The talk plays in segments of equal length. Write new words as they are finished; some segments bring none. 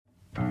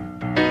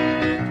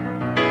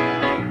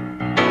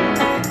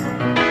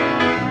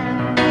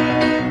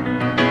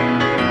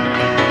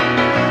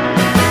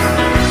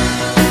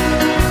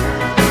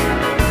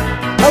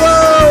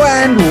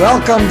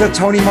Welcome to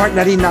Tony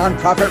Martignetti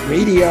Nonprofit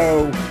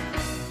Radio.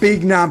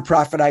 Big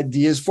nonprofit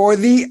ideas for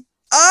the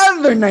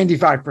other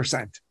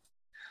 95%.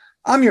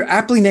 I'm your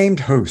aptly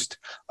named host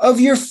of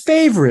your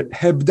favorite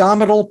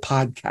hebdomadal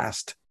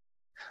podcast.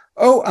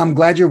 Oh, I'm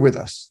glad you're with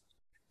us.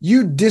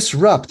 You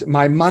disrupt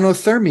my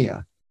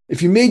monothermia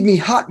if you made me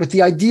hot with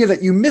the idea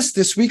that you missed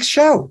this week's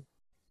show.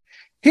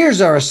 Here's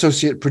our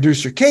associate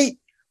producer, Kate,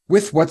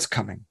 with what's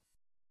coming.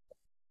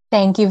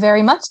 Thank you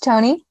very much,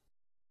 Tony.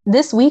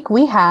 This week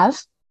we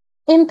have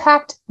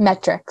impact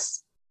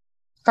metrics.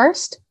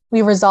 First,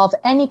 we resolve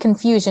any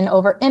confusion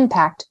over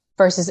impact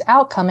versus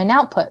outcome and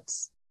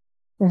outputs.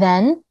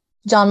 Then,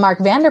 John Mark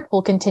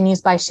Vanderpool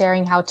continues by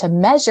sharing how to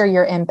measure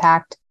your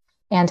impact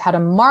and how to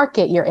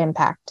market your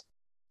impact.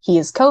 He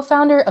is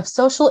co-founder of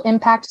Social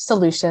Impact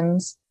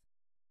Solutions.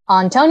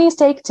 On Tony's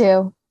Take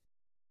 2.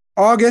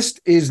 August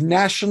is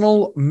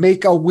National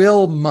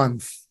Make-A-Will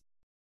Month.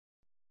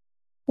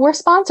 We're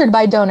sponsored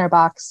by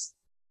DonorBox.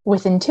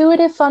 With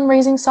intuitive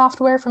fundraising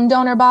software from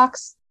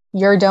DonorBox,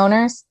 your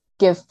donors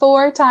give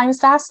 4 times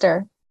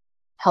faster.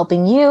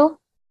 Helping you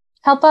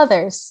help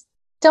others.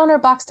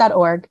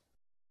 DonorBox.org.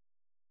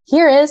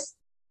 Here is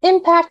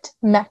Impact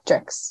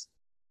Metrics.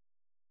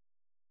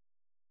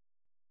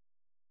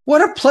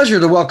 What a pleasure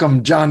to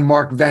welcome John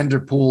Mark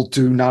Vanderpool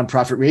to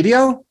Nonprofit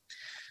Radio.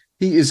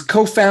 He is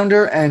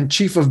co-founder and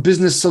chief of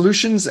business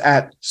solutions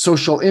at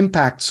Social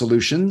Impact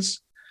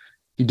Solutions.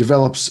 He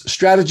develops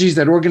strategies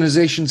that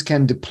organizations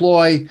can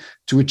deploy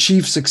to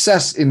achieve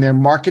success in their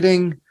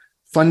marketing,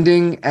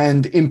 funding,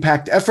 and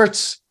impact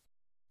efforts.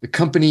 The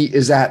company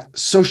is at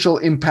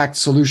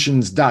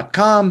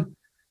socialimpactsolutions.com,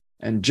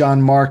 and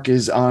John Mark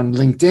is on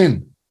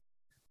LinkedIn.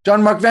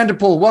 John Mark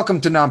Vanderpool,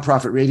 welcome to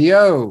Nonprofit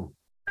Radio.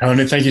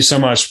 Tony, thank you so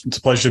much. It's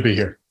a pleasure to be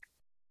here.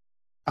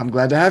 I'm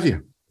glad to have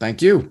you.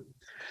 Thank you.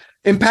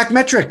 Impact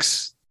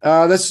metrics.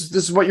 This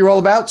is what you're all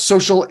about.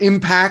 Social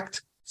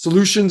Impact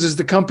Solutions is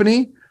the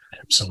company.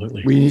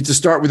 Absolutely. We need to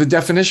start with a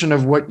definition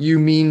of what you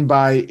mean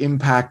by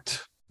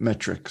impact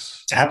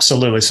metrics.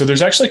 Absolutely. So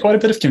there's actually quite a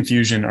bit of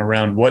confusion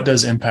around what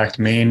does impact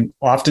mean.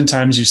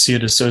 Oftentimes you see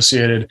it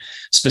associated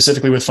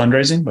specifically with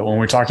fundraising, but when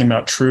we're talking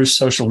about true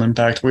social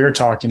impact, we are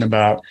talking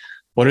about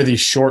what are the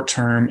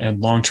short-term and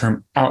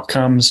long-term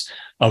outcomes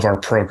of our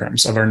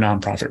programs, of our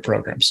nonprofit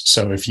programs.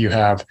 So if you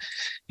have,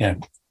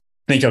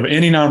 think of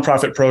any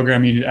nonprofit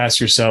program, you need to ask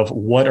yourself,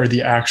 what are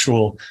the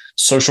actual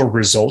social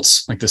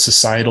results, like the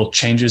societal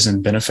changes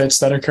and benefits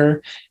that occur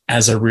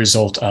as a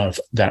result of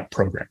that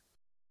program?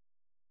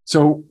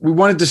 So we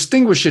want to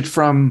distinguish it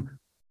from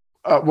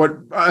what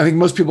I think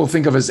most people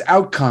think of as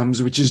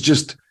outcomes, which is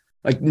just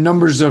like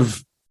numbers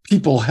of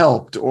people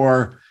helped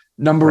or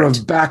number of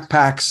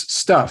backpacks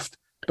stuffed.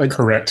 But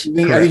Correct. I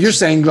think you're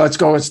saying, let's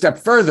go a step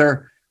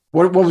further.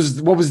 What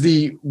was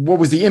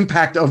the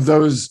impact of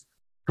those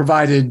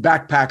provided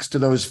backpacks to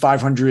those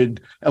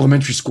 500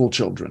 elementary school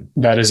children?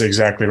 That is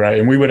exactly right.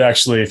 And we would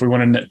actually, if we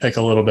want to nitpick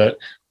a little bit,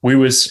 we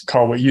would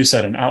call what you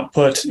said an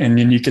output. And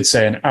then you could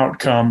say an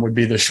outcome would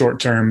be the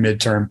short-term,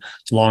 midterm,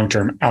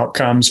 long-term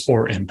outcomes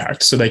or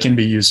impact. So they can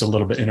be used a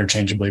little bit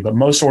interchangeably. But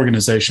most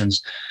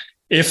organizations,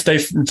 if they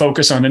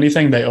focus on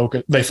anything,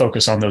 they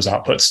focus on those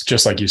outputs.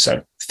 Just like you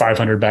said,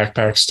 500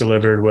 backpacks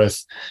delivered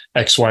with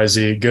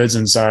XYZ goods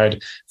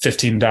inside,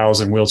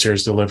 15,000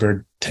 wheelchairs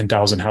delivered,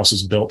 10,000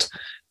 houses built.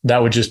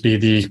 That would just be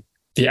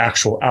the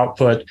actual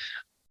output.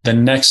 The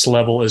next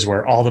level is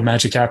where all the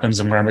magic happens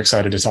and where I'm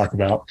excited to talk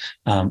about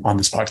on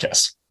this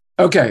podcast.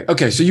 Okay.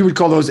 So you would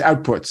call those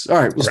outputs. All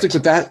right, we'll stick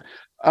with that.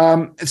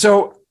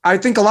 So I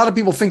think a lot of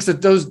people think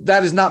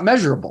that is not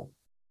measurable.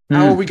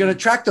 How are we going to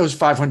track those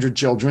 500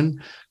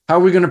 children? How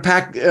are we going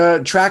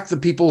to track the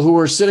people who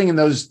are sitting in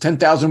those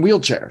 10,000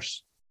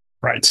 wheelchairs?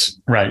 Right.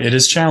 It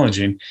is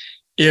challenging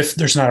if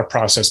there's not a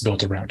process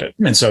built around it.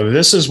 And so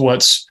this is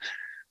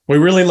we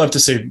really love to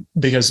see,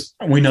 because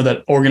we know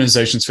that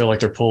organizations feel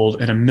like they're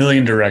pulled in a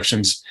million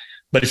directions.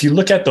 But if you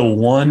look at the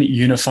one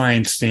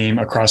unifying theme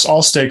across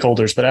all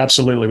stakeholders, but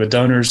absolutely with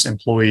donors,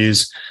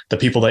 employees, the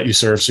people that you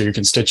serve, so your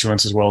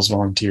constituents as well as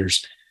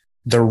volunteers,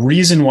 the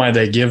reason why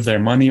they give their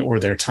money or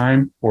their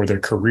time or their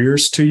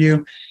careers to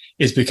you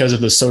is because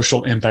of the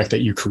social impact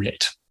that you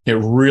create. It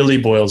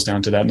really boils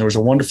down to that. And there was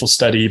a wonderful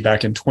study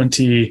back in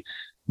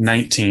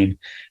 2019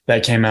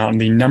 that came out. And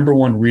the number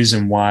one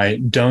reason why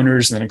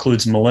donors, that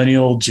includes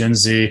millennial, Gen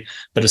Z,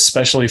 but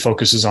especially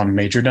focuses on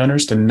major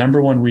donors, the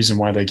number one reason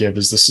why they give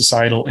is the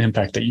societal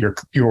impact that your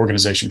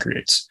organization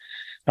creates.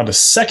 Now, the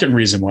second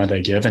reason why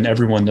they give, and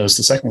everyone knows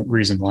the second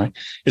reason why,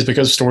 is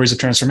because of stories of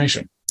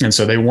transformation. And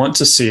so they want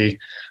to see,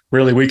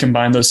 really, we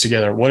combine those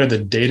together. What are the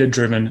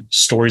data-driven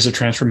stories of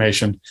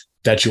transformation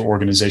that your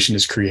organization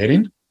is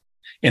creating?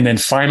 And then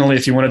finally,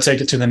 if you want to take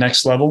it to the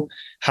next level,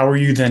 how are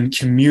you then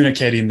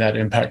communicating that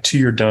impact to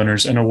your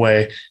donors in a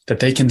way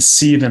that they can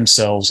see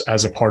themselves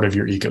as a part of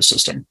your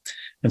ecosystem?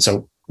 And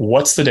so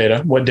what's the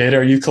data? What data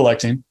are you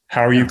collecting?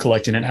 How are you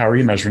collecting it? How are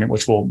you measuring it?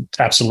 Which we'll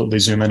absolutely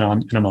zoom in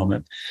on in a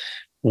moment.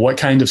 What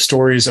kind of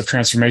stories of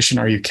transformation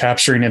are you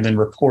capturing and then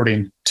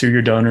reporting to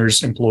your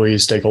donors,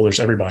 employees, stakeholders,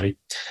 everybody?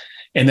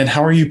 And then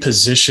how are you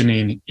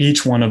positioning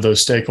each one of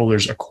those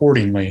stakeholders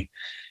accordingly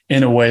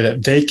in a way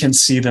that they can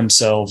see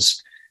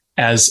themselves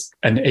as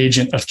an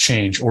agent of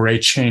change or a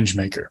change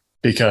maker?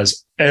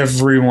 Because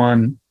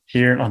everyone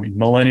here,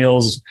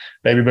 millennials,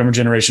 baby boomer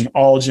generation,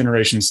 all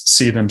generations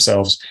see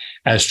themselves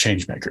as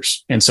change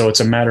makers. And so it's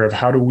a matter of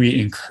how do we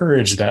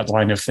encourage that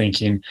line of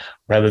thinking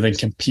rather than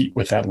compete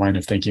with that line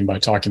of thinking by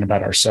talking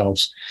about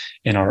ourselves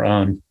in our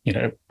own,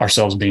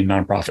 ourselves being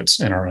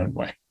nonprofits in our own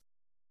way.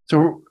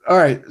 So, all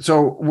right.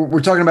 So we're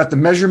talking about the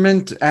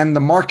measurement and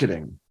the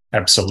marketing.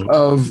 Absolutely.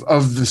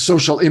 Of the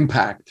social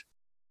impact.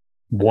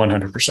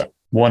 100%.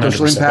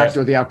 Social impact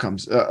or the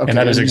outcomes. Okay. And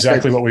that is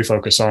exactly what we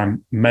focus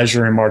on,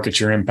 measure and market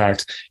your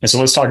impact. And so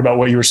let's talk about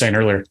what you were saying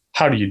earlier.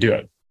 How do you do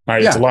it?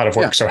 Right? It's a lot of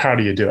work. So how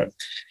do you do it?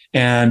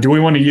 And do we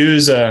want to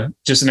use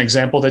just an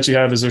example that you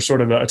have? Is there sort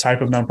of a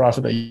type of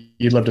nonprofit that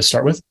you'd love to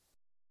start with?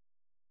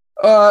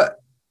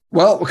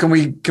 Well, can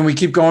we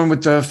keep going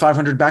with the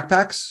 500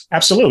 backpacks?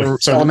 Absolutely.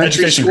 So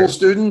elementary school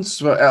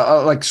students,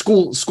 like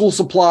school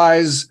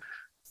supplies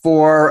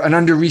for an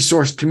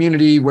under-resourced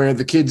community where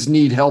the kids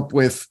need help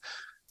with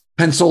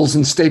pencils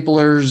and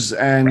staplers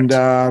and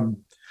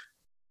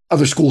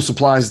other school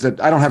supplies that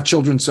I don't have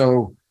children.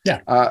 So,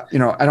 I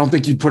don't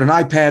think you'd put an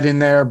iPad in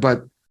there,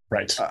 but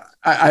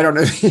I don't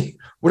know,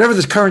 whatever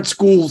the current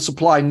school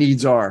supply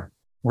needs are.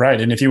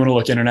 Right. And if you want to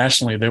look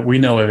internationally, that we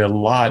know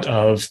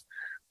of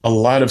a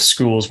lot of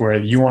schools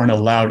where you aren't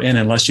allowed in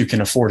unless you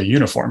can afford a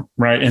uniform.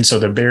 Right. And so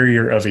the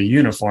barrier of a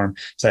uniform,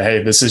 say,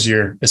 hey, this is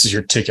your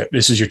ticket.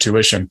 This is your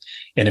tuition.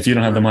 And if you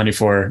don't have the money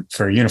for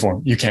a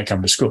uniform, you can't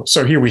come to school.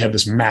 So here we have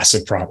this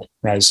massive problem.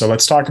 Right. So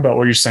let's talk about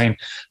what you're saying.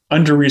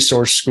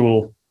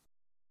 Under-resourced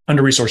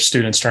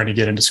students trying to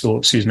get into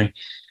school,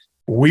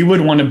 we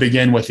would want to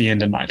begin with the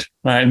end in mind.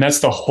 Right. And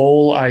that's the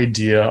whole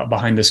idea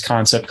behind this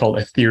concept called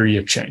a theory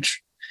of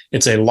change.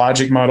 It's a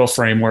logic model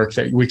framework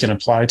that we can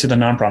apply to the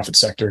nonprofit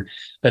sector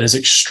that is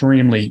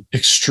extremely,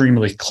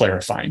 extremely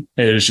clarifying.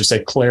 It is just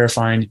a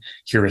clarifying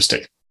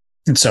heuristic.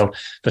 And so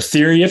the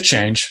theory of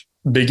change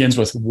begins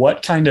with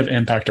what kind of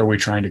impact are we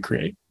trying to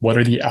create? What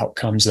are the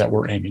outcomes that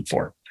we're aiming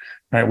for?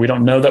 Right? We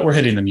don't know that we're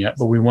hitting them yet,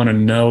 but we want to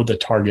know the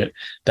target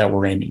that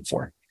we're aiming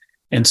for.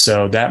 And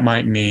so that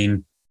might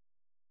mean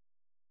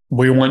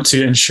we want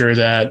to ensure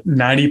that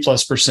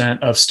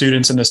 90+% of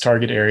students in this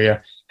target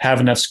area have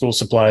enough school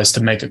supplies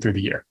to make it through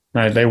the year.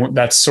 Right?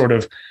 That's sort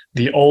of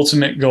the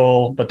ultimate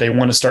goal, but they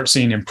want to start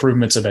seeing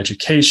improvements of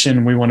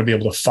education. We want to be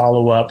able to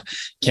follow up.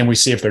 Can we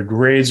see if their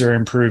grades are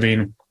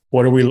improving?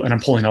 What are we? And I'm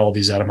pulling all of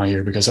these out of my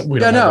ear because we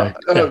don't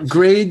have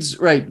grades,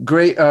 right?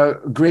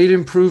 Grade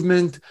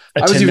improvement.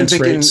 Attendance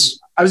rates.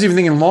 I was even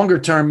thinking longer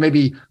term,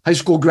 maybe high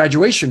school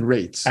graduation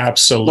rates.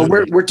 Absolutely.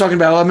 But we're talking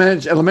about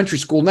elementary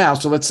school now.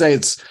 So let's say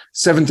it's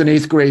 7th and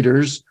 8th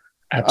graders.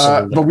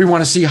 Absolutely. But we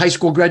want to see high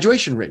school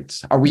graduation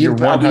rates. Are we? You're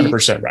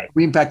 100% right.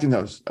 We impacting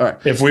those? All right.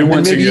 If we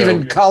want maybe to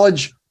even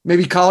college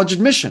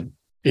admission.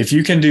 If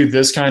you can do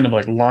this kind of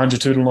like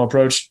longitudinal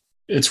approach,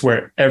 it's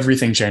where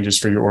everything changes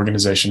for your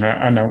organization.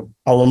 I know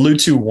I'll allude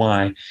to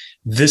why.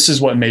 This is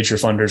what major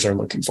funders are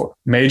looking for.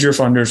 Major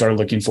funders are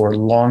looking for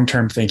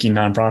long-term thinking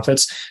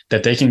nonprofits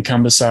that they can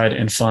come beside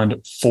and fund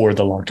for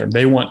the long term.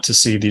 They want to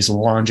see these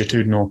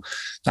longitudinal,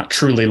 not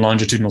truly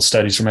longitudinal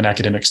studies from an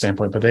academic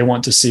standpoint, but they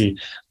want to see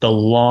the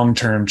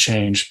long-term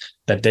change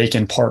that they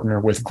can partner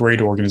with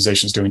great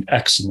organizations doing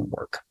excellent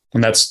work.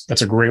 And that's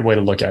a great way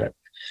to look at it.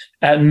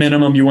 At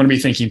minimum, you want to be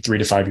thinking 3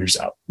 to 5 years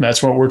out.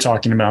 That's what we're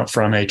talking about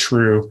from a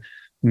true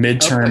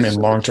midterm and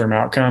long-term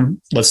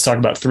outcome. Let's talk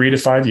about 3 to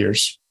 5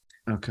 years.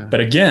 Okay. But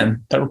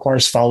again, that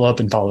requires follow-up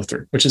and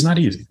follow-through, which is not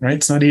easy, right?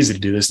 It's not easy to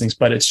do these things,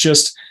 but it's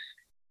just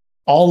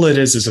all it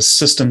is a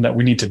system that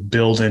we need to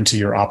build into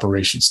your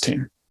operations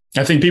team.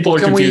 I think people are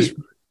confused.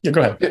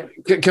 Go ahead.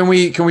 Can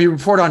we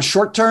report on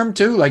short-term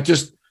too? Like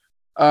just,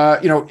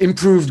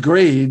 improved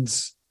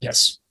grades.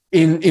 Yes.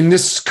 In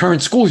this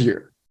current school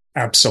year.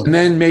 Absolutely. And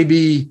then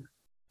maybe,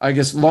 I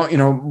guess,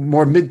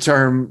 more mid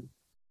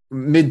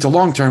to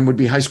long term would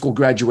be high school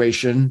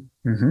graduation.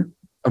 Mm-hmm.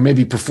 Or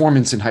maybe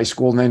performance in high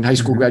school and then high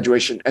school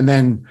graduation. And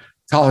then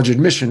college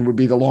admission would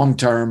be the long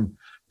term.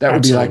 That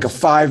would be like a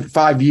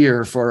five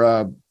year for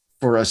a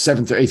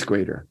 7th or 8th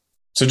grader.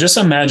 So just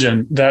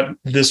imagine that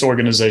this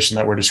organization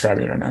that we're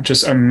describing right now,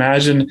 just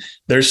imagine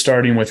they're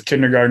starting with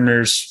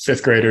kindergartners,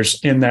 5th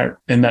graders in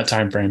that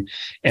time frame,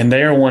 and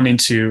they are wanting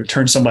to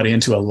turn somebody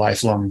into a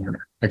lifelong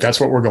learner. Like that's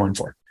what we're going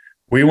for.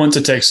 We want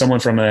to take someone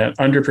from an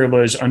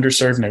underprivileged,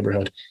 underserved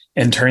neighborhood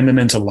and turn them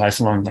into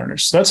lifelong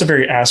learners. So that's a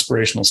very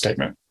aspirational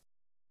statement.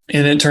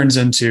 And it turns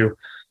into,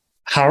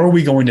 how are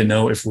we going to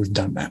know if we've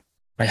done that?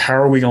 Like, how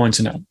are we going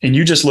to know? And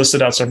you just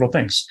listed out several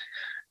things.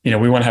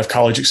 We want to have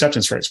college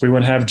acceptance rates. We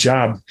want to have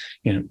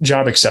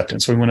job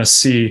acceptance. We want to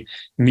see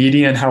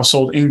median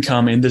household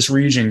income in this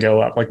region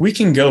go up. Like we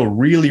can go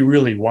really,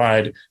 really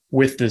wide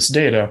with this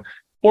data,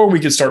 or we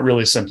could start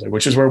really simply,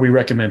 which is where we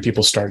recommend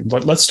people starting.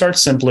 But let's start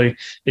simply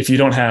if you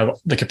don't have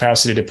the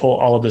capacity to pull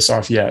all of this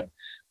off yet.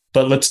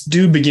 But let's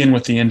begin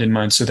with the end in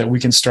mind so that we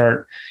can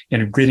start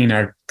getting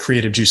our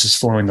creative juices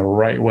flowing the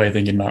right way,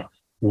 thinking about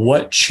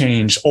what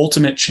change,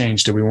 ultimate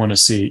change do we want to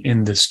see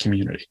in this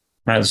community,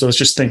 right? So let's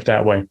just think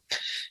that way.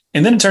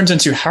 And then it turns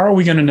into, how are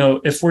we going to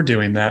know if we're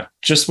doing that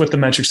just with the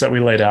metrics that we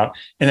laid out?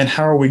 And then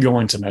how are we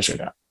going to measure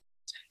that?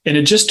 And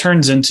it just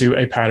turns into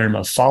a pattern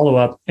of follow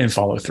up and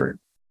follow through.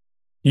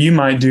 You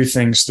might do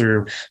things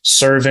through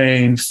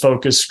surveying,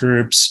 focus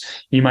groups.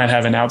 You might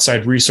have an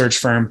outside research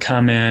firm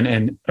come in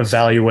and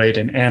evaluate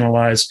and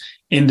analyze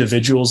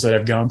individuals that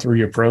have gone through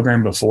your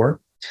program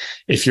before.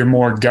 If you're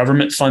more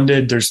government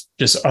funded, there's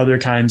just other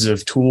kinds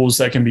of tools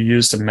that can be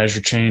used to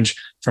measure change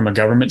from a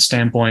government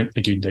standpoint.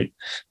 Like you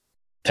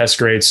test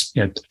grades,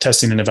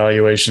 testing and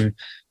evaluation,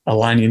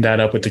 aligning that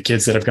up with the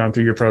kids that have gone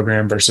through your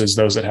program versus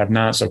those that have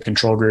not. So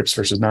control groups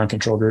versus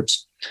non-control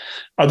groups.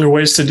 Other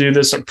ways to do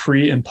this are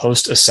pre and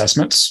post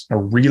assessments are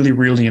really,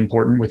 really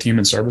important with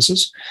human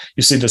services.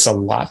 You see this a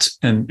lot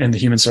in the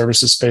human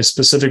services space,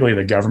 specifically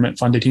the government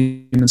funded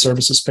human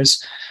services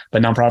space,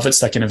 but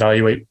nonprofits that can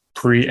evaluate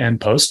pre and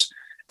post.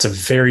 It's a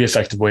very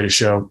effective way to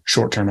show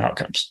short-term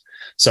outcomes.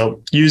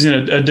 So using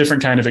a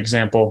different kind of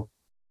example,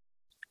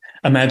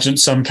 imagine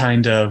some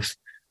kind of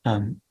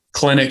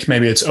clinic,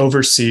 maybe it's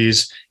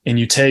overseas, and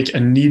you take a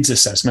needs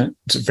assessment.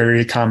 It's a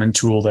very common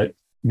tool that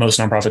most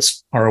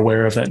nonprofits are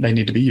aware of that they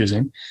need to be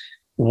using.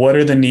 What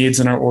are the needs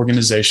in our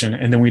organization?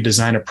 And then we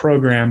design a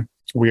program.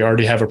 We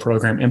already have a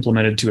program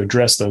implemented to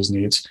address those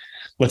needs.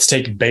 Let's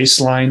take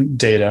baseline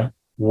data.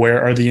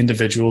 Where are the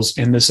individuals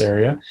in this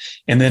area?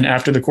 And then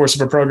after the course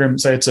of a program,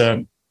 say it's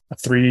a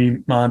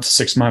 3-month,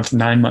 6-month,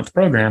 9-month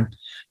program,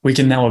 we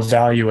can now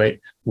evaluate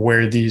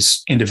where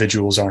these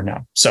individuals are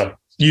now. So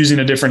using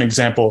a different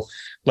example,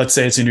 let's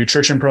say it's a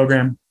nutrition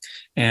program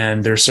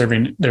and they're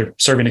serving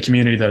a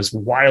community that is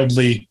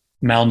wildly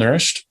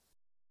malnourished,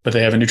 but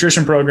they have a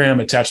nutrition program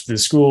attached to the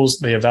schools.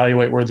 They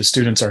evaluate where the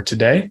students are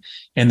today.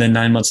 And then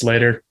 9 months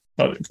later,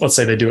 let's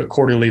say they do it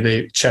quarterly,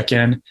 they check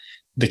in,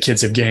 the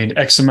kids have gained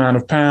X amount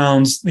of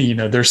pounds,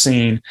 they're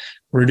seeing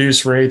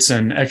reduced rates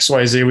and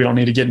XYZ. We don't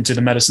need to get into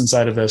the medicine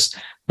side of this,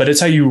 but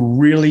it's how you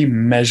really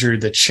measure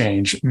the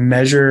change,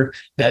 measure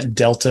that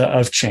delta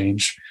of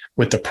change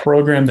with the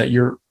program that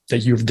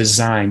you've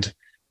designed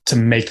to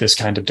make this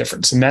kind of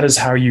difference. And that is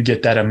how you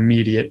get that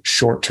immediate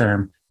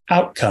short-term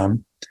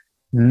outcome.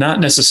 Not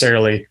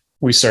necessarily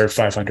we served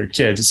 500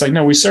 kids. It's like,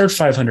 no, we served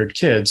 500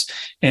 kids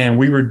and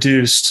we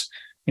reduced,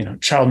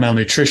 child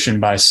malnutrition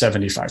by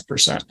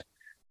 75%.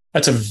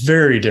 That's a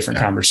very different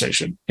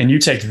conversation. And you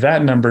take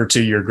that number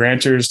to your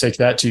grantors, take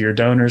that to your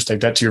donors,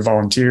 take that to your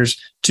volunteers,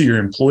 to your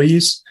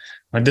employees.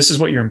 Like, this is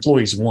what your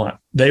employees want.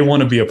 They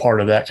want to be a part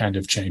of that kind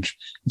of change.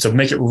 And so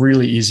make it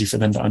really easy for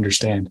them to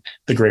understand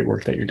the great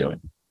work that you're doing.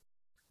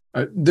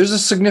 There's a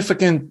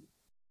significant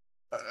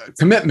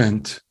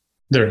commitment.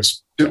 There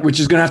is. Which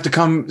is going to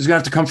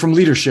have to come from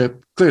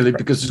leadership, clearly,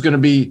 because there's going to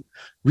be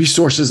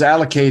resources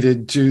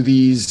allocated to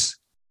these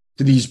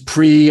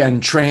pre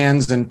and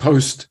trans and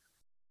post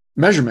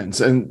measurements.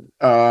 And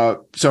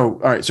so all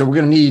right, so we're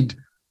going to need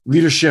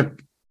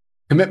leadership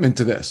commitment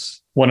to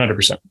this.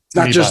 100%.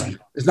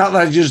 It's not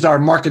like just our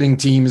marketing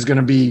team is going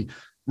to be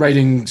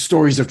writing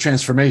stories of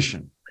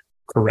transformation.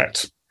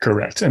 Correct.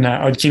 And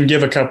I can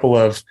give a couple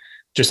of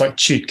just like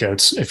cheat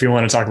codes if you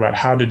want to talk about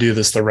how to do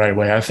this the right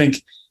way. I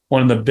think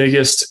one of the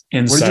biggest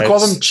insights. What did you call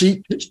them?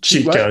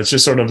 Cheat codes,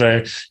 just sort of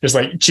just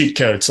like cheat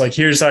codes. Like,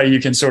 here's how you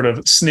can sort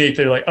of sneak.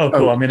 They're like, oh,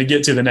 cool. I'm going to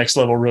get to the next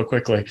level real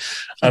quickly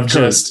of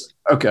just,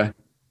 okay.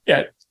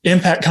 Yeah.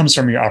 Impact comes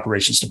from your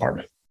operations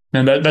department.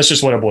 And that's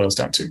just what it boils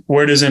down to.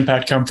 Where does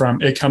impact come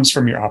from? It comes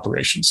from your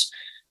operations.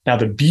 Now,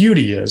 the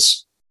beauty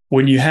is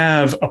when you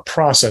have a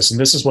process, and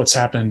this is what's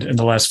happened in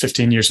the last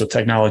 15 years with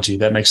technology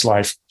that makes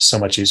life so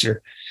much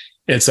easier.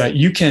 It's that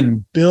you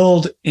can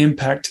build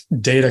impact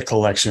data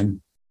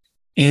collection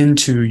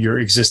into your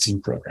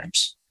existing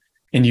programs.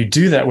 And you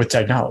do that with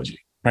technology,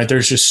 right?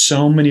 There's just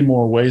so many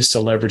more ways to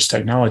leverage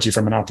technology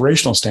from an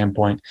operational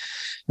standpoint.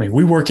 I mean,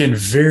 we work in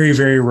very,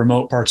 very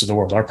remote parts of the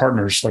world. Our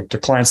partners, like the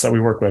clients that we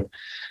work with,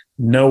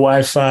 no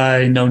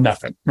Wi-Fi, no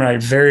nothing,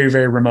 right? Very,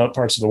 very remote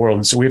parts of the world.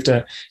 And so we have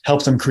to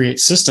help them create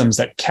systems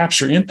that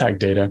capture impact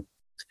data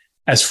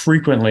as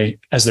frequently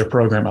as their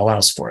program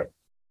allows for it.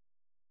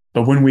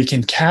 But when we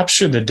can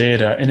capture the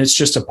data and it's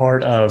just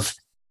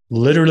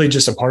literally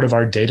just a part of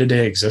our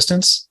day-to-day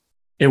existence,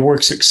 it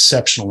works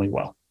exceptionally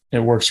well. It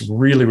works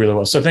really, really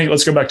well. So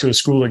let's go back to a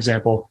school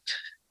example.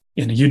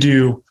 You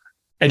do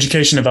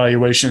education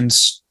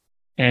evaluations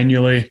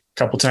annually, a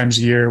couple times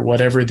a year,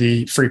 whatever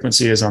the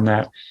frequency is on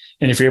that.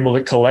 And if you're able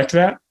to collect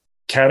that,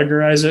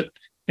 categorize it,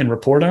 and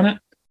report on it,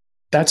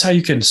 that's how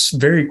you can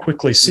very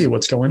quickly see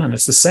what's going on.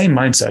 It's the same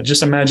mindset.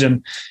 Just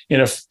imagine,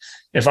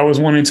 if I was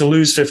wanting to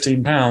lose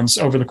 15 pounds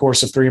over the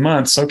course of 3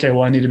 months, okay,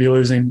 well, I need to be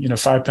losing,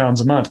 5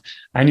 pounds a month.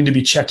 I need to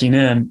be checking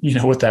in,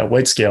 with that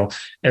weight scale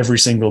every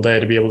single day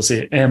to be able to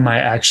see, am I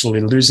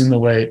actually losing the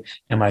weight?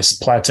 Am I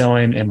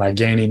plateauing? Am I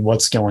gaining?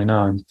 What's going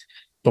on?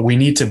 But we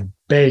need to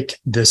bake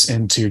this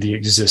into the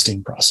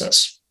existing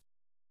process.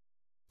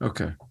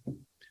 Okay.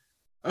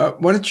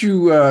 Why don't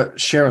you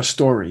share a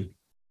story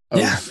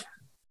of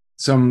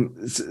some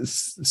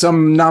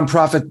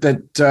nonprofit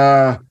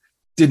that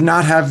did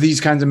not have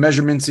these kinds of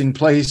measurements in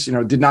place,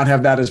 did not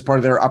have that as part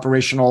of their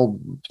operational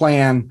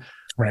plan,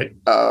 right?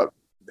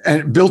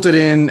 And built it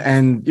in,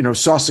 and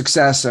saw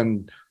success,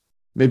 and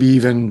maybe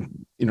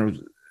even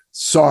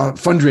saw a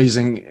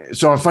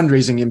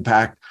fundraising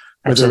impact,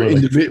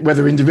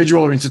 whether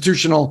individual or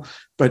institutional,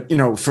 but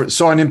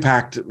saw an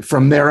impact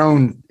from their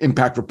own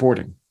impact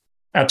reporting.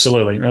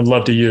 Absolutely. I'd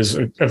love to use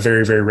a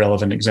very, very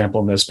relevant example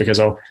in this, because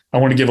I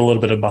want to give a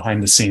little bit of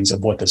behind the scenes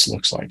of what this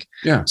looks like.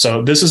 Yeah.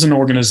 So this is an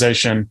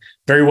organization,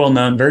 very well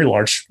known, very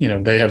large.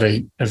 They have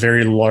a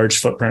very large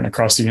footprint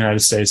across the United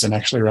States and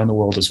actually around the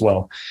world as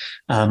well.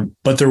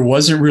 But there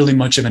wasn't really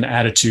much of an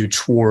attitude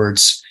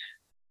towards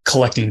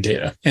collecting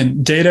data.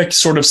 And data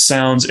sort of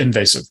sounds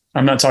invasive.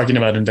 I'm not talking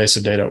about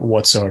invasive data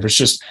whatsoever. It's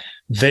just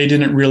they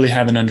didn't really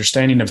have an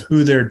understanding of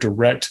who their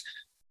direct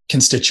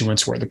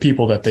constituents were, the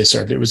people that they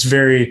served. It was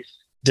very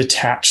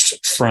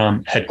detached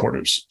from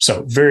headquarters.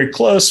 So very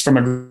close from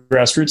a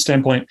grassroots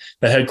standpoint,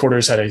 but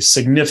headquarters had a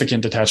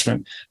significant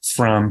detachment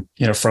from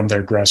their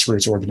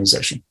grassroots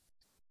organization.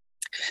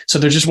 So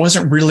there just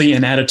wasn't really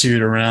an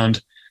attitude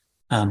around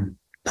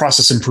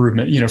process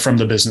improvement, from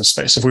the business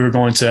space. If we were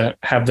going to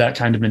have that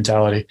kind of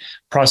mentality,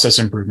 process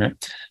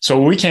improvement. So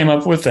we came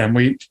up with them.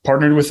 We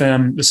partnered with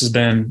them. This is a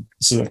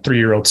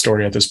 3-year-old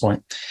story at this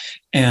point.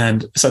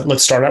 And so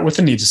let's start out with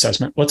the needs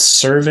assessment. Let's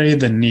survey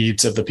the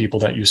needs of the people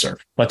that you serve.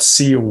 Let's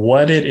see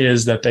what it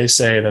is that they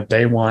say that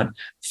they want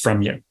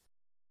from you.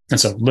 And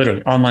so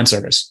literally online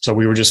surveys. So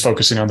we were just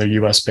focusing on the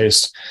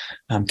US-based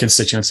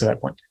constituents at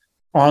that point.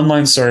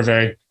 Online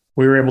survey,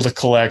 we were able to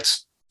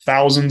collect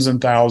thousands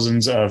and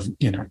thousands of,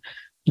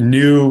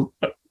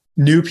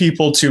 new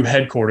people to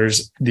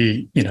headquarters.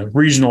 The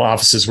regional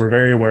offices were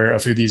very aware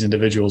of who these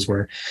individuals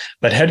were,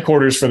 but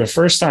headquarters, for the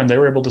first time, they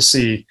were able to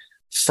see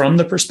from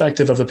the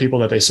perspective of the people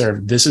that they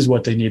serve, this is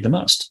what they need the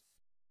most.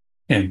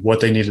 And what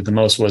they needed the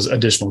most was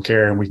additional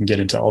care, and we can get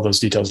into all those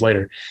details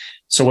later.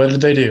 So what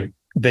did they do?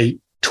 They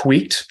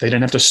tweaked. They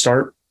didn't have to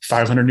start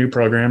 500 new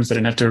programs. They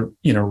didn't have to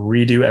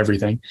redo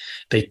everything.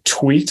 They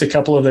tweaked a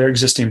couple of their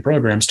existing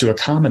programs to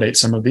accommodate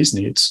some of these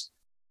needs.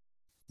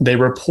 They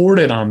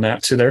reported on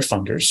that to their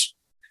funders.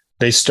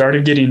 They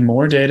started getting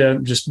more data,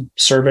 just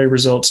survey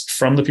results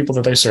from the people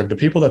that they served. The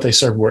people that they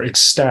served were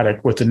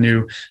ecstatic with the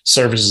new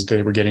services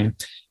they were getting,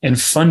 and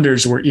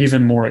funders were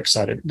even more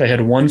excited. They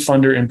had one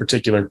funder in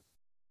particular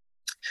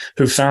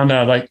who found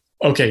out,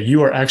 okay,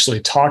 you are actually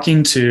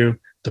talking to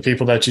the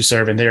people that you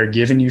serve, and they are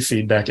giving you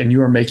feedback, and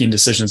you are making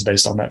decisions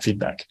based on that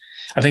feedback.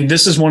 I think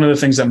this is one of the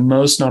things that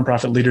most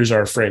nonprofit leaders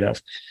are afraid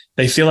of.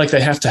 They feel like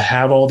they have to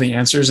have all the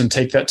answers and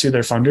take that to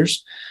their funders,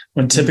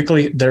 when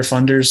typically their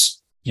funders,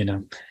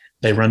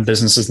 they run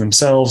businesses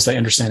themselves. They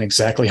understand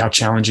exactly how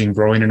challenging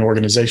growing an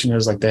organization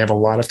is. They have a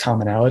lot of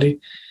commonality.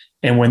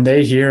 And when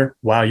they hear,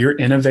 wow, you're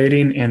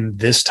innovating in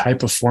this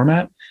type of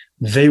format,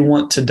 they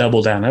want to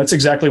double down. That's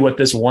exactly what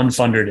this one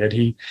funder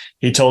did.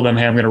 He told them,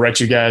 hey, I'm going to write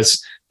you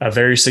guys a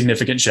very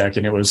significant check.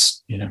 And it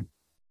was,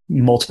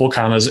 multiple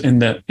commas in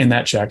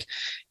that check.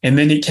 And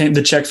then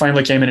the check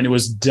finally came in, and it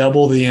was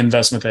double the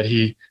investment that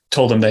he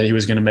told them that he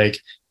was going to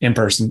make in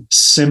person,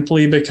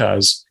 simply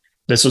because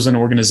this was an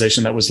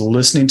organization that was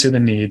listening to the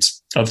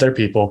needs of their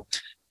people,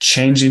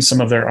 changing some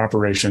of their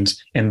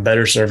operations, and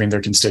better serving their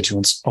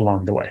constituents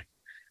along the way.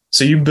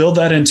 So you build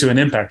that into an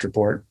impact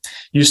report.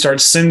 You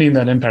start sending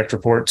that impact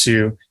report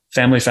to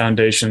family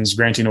foundations,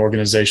 granting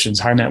organizations,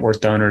 high net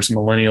worth donors,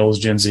 millennials,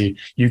 Gen Z.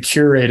 You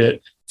curate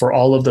it for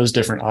all of those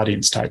different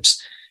audience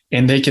types.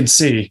 And they can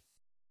see,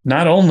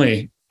 not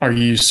only are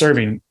you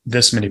serving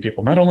this many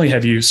people, not only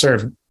have you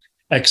served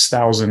X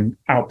thousand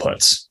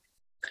outputs,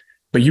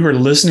 but you are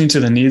listening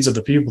to the needs of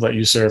the people that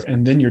you serve,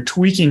 and then you're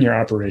tweaking your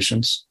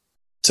operations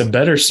to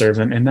better serve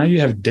them. And now you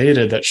have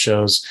data that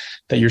shows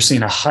that you're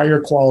seeing a higher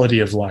quality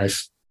of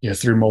life,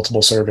 through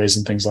multiple surveys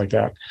and things like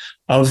that,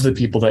 of the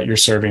people that you're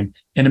serving.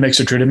 And it makes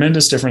a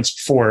tremendous difference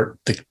for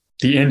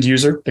the end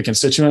user, the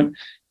constituent,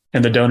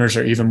 and the donors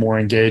are even more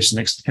engaged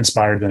and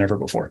inspired than ever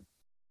before.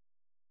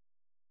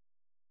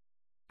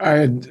 I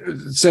had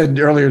said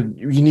earlier,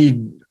 you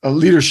need a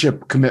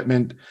leadership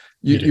commitment.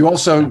 You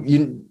also,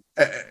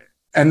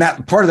 and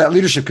that part of that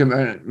leadership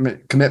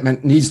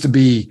commitment needs to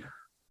be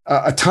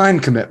a time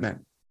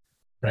commitment.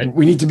 Right.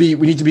 We need to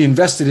be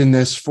invested in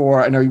this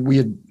for, I know we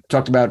had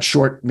talked about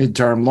short,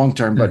 midterm, long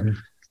term, but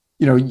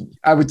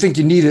I would think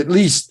you need at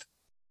least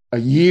a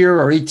year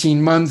or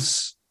 18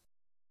 months.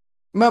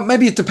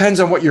 Maybe it depends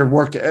on what your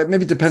work.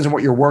 Maybe it depends on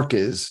what your work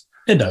is.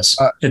 It does.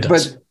 It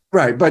does.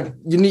 But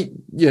you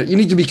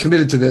need to be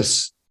committed to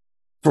this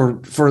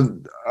for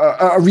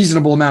a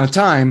reasonable amount of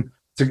time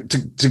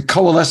to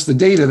coalesce the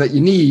data that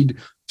you need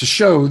to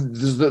show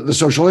the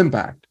social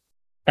impact.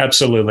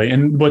 Absolutely.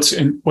 And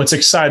what's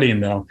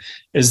exciting, though,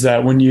 is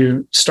that when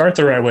you start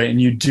the right way,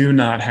 and you do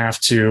not have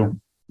to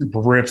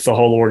rip the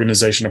whole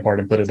organization apart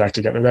and put it back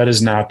together. That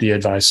is not the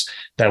advice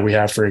that we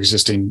have for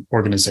existing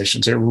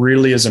organizations. It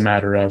really is a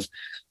matter of,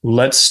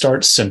 let's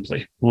start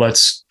simply.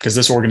 Because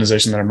this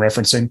organization that I'm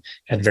referencing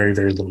had very,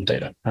 very little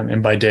data.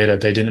 And by data,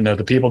 they didn't know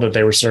the people that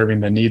they were serving,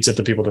 the needs of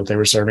the people that they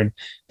were serving.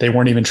 They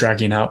weren't even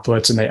tracking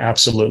outputs, and they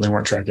absolutely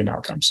weren't tracking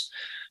outcomes.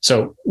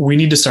 So we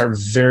need to start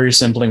very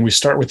simply, and we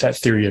start with that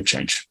theory of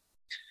change.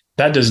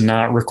 That does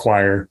not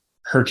require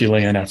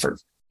Herculean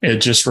effort. It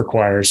just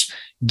requires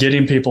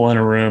getting people in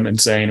a room and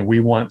saying, we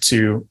want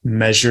to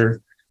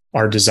measure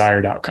our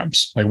desired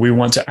outcomes. Like, we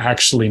want to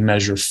actually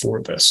measure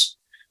for this.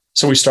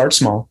 So we start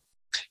small,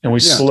 and we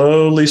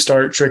slowly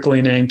start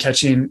trickling in,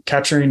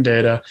 capturing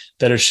data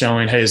that is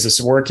showing, hey, is this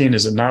working?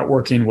 Is it not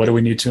working? What do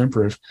we need to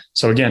improve?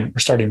 So again, we're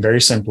starting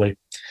very simply.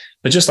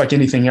 But just like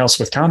anything else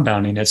with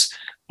compounding, it's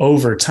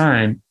over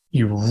time,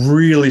 you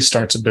really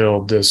start to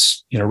build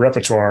this,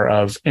 repertoire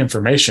of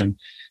information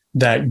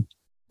that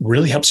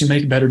really helps you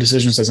make better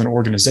decisions as an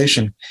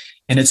organization.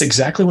 And it's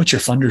exactly what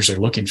your funders are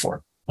looking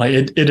for. Like,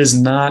 it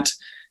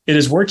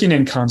is working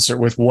in concert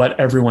with what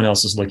everyone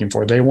else is looking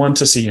for. They want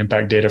to see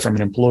impact data from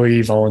an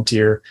employee,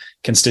 volunteer,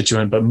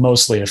 constituent, but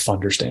mostly a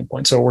funder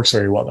standpoint. So it works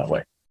very well that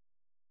way.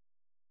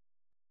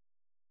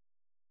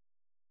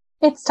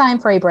 It's time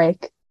for a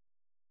break.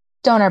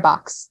 Donor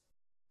box.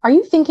 Are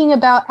you thinking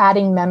about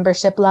adding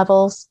membership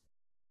levels?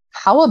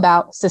 How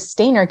about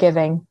sustainer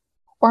giving?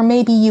 Or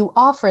maybe you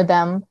offer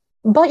them,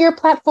 but your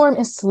platform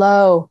is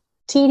slow,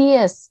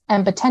 tedious,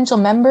 and potential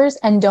members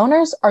and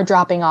donors are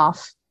dropping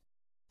off.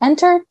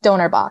 Enter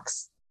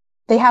DonorBox.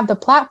 They have the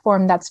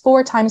platform that's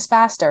 4 times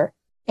faster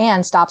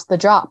and stops the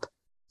drop,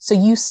 so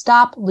you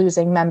stop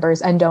losing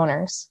members and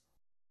donors.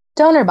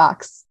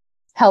 DonorBox.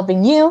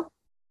 Helping you,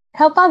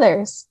 help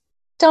others.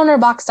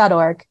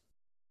 DonorBox.org.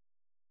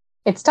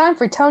 It's time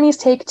for Tony's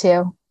Take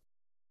 2.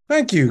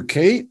 Thank you,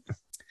 Kate.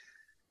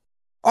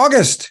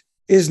 August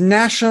is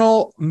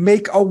National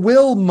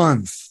Make-A-Will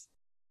Month.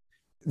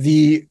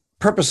 The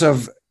purpose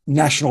of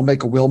National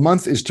Make-A-Will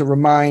Month is to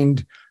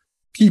remind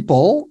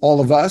people, all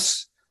of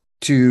us,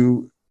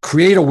 to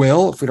create a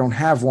will if we don't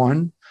have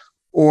one,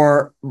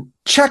 or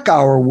check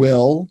our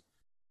will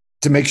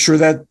to make sure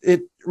that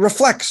it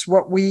reflects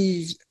what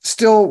we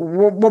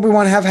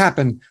want to have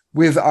happen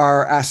with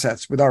our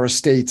assets, with our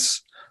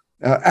estates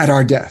at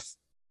our death.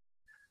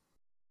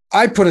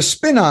 I put a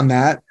spin on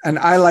that, and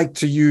I like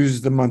to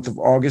use the month of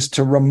August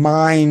to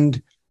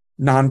remind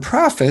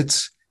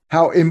nonprofits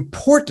how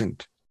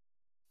important,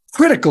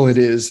 critical it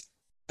is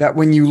that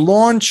when you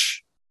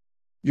launch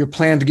your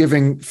planned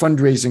giving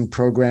fundraising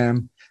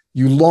program,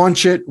 you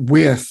launch it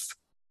with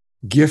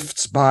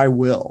gifts by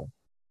will.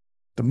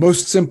 The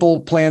most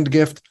simple planned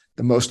gift,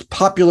 the most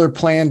popular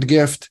planned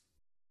gift,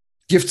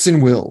 gifts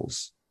in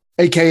wills,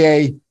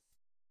 aka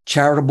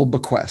charitable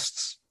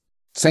bequests.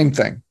 Same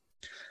thing.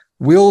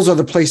 Wills are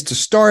the place to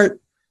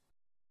start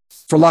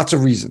for lots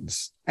of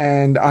reasons.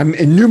 And I'm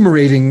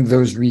enumerating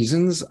those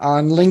reasons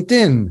on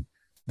LinkedIn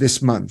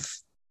this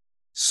month.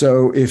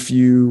 So if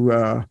you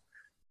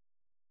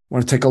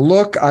want to take a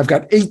look, I've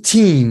got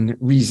 18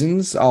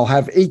 reasons. I'll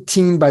have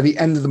 18 by the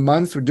end of the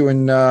month. We're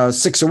doing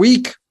 6 a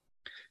week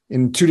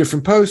in 2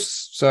 different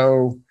posts.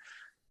 So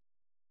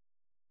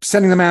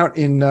sending them out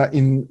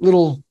in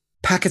little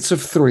packets of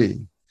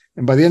 3.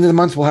 And by the end of the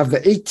month, we'll have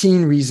the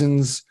 18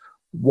 reasons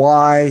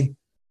why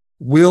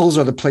wills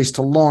are the place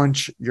to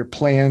launch your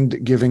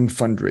planned giving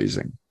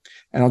fundraising.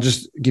 And I'll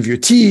just give you a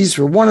tease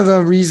for one of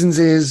the reasons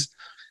is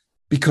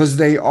because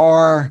they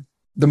are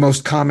the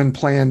most common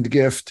planned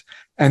gift.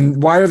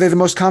 And why are they the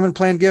most common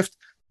planned gift?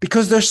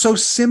 Because they're so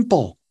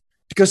simple.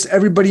 Because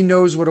everybody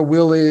knows what a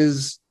will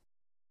is.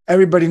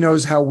 Everybody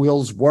knows how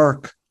wills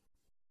work.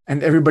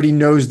 And everybody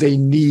knows they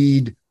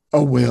need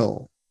a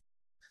will.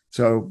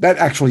 So that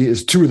actually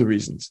is 2 of the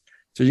reasons.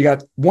 So you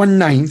got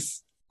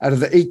 1/9 out of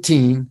the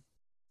 18.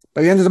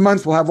 By the end of the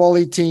month, we'll have all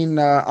 18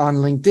 on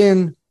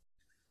LinkedIn.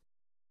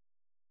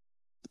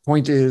 The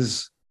point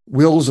is,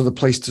 wills are the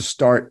place to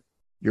start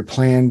your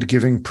planned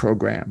giving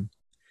program.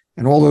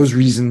 And all those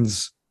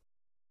reasons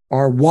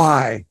are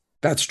why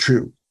that's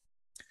true.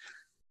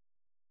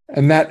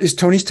 And that is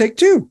Tony's Take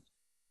 2.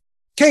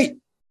 Kate.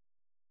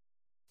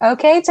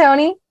 Okay,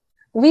 Tony.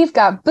 We've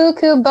got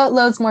buku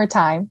boatloads more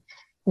time.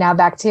 Now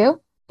back to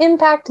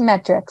Impact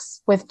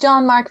Metrics with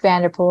John Mark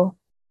Vanderpool.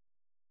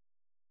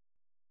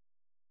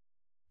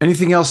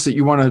 Anything else that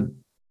you want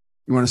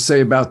to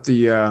say about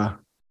the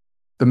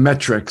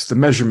metrics, the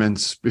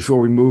measurements before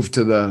we move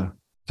to the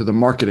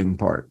marketing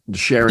part,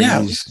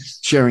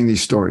 sharing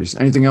these stories?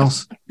 Anything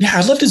else? Yeah,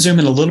 I'd love to zoom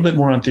in a little bit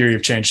more on theory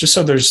of change, just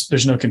so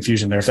there's no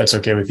confusion there, if that's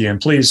okay with you.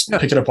 And please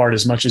pick it apart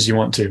as much as you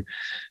want to,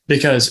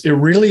 because it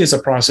really is a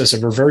process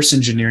of reverse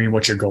engineering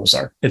what your goals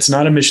are. It's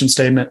not a mission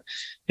statement.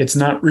 It's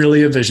not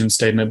really a vision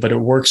statement, but it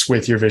works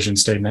with your vision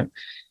statement.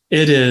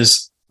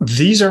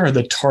 These are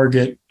the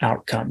target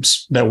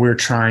outcomes that we're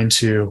trying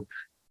to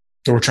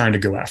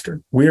go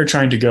after. We are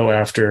trying to go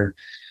after,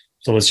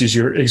 so let's use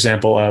your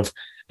example of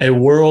a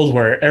world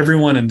where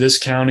everyone in this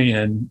county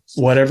and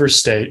whatever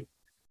state,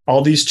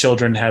 all these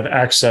children have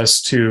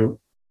access to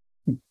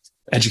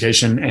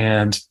education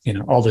and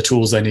all the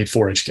tools they need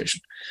for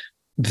education.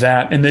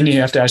 And then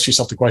you have to ask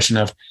yourself the question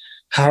of,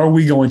 how are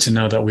we going to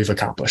know that we've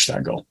accomplished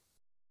that goal?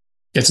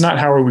 It's not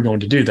how are we going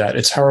to do that.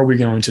 It's how are we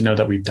going to know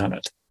that we've done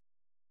it?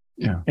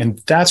 Yeah. And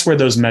that's where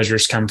those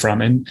measures come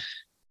from. And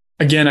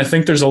again, I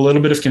think there's a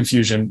little bit of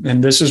confusion.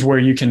 And this is where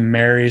you can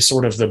marry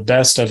sort of the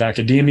best of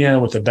academia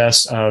with the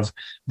best of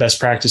best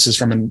practices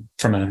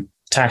from a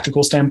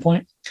tactical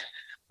standpoint,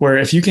 where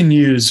if you can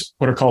use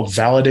what are called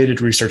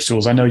validated research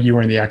tools. I know you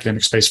were in the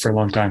academic space for a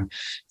long time.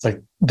 It's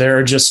like there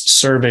are just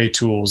survey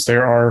tools.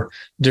 There are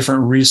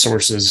different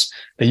resources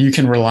that you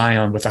can rely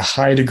on with a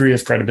high degree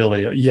of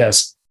credibility.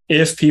 Yes,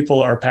 if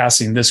people are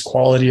passing this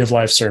quality of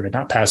life survey,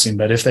 not passing,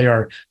 but if they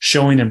are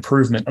showing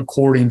improvement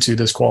according to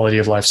this quality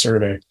of life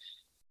survey,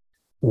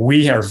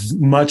 we are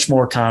much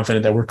more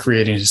confident that we're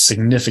creating a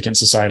significant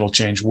societal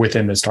change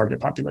within this target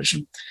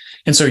population.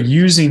 And so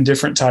using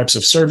different types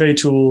of survey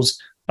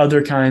tools,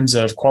 other kinds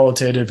of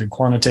qualitative and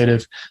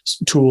quantitative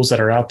tools that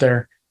are out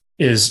there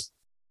is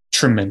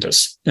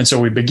tremendous. And so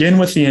we begin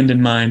with the end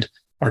in mind,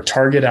 our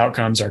target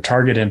outcomes, our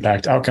target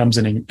impact, outcomes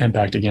and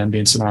impact, again,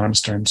 being synonymous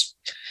terms.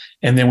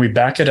 And then we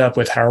back it up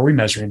with how are we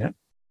measuring it?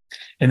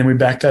 And then we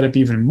back that up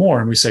even more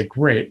and we say,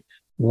 great,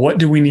 what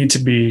do we need to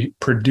be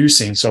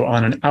producing? So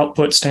on an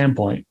output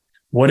standpoint,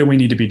 what do we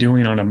need to be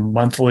doing on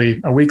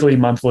a weekly,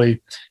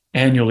 monthly,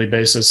 annually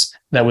basis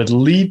that would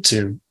lead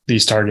to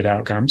these target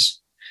outcomes?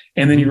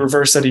 And then you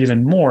reverse that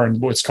even more in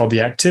what's called the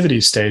activity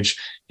stage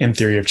in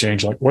theory of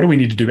change. Like, what do we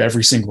need to do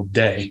every single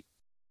day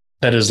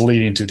that is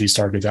leading to these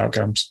target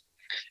outcomes?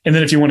 And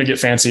then if you want to get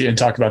fancy and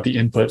talk about the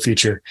input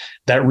feature,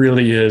 that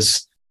really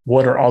is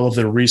what are all of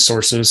the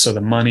resources, so the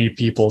money,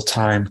 people,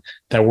 time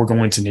that we're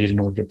going to need in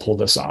order to pull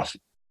this off.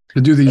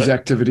 To do these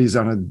activities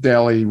on a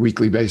daily,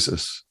 weekly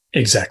basis.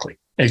 Exactly.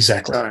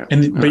 Right.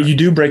 But you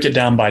do break it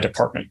down by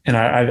department. And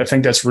I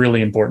think that's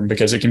really important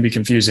because it can be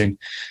confusing.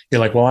 You're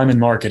like, well, I'm in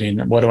marketing.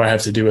 What do I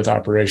have to do with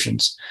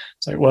operations?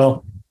 It's like,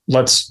 well,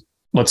 let's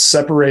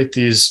separate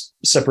these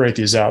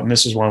out. And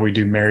this is why we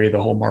do marry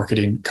the whole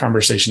marketing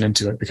conversation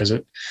into it, because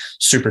it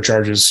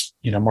supercharges,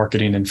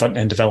 marketing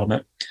and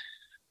development.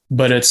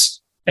 But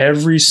it's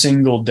every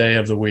single day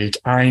of the week,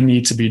 I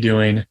need to be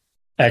doing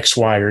X,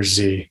 Y, or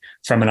Z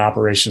from an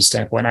operations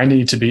standpoint. I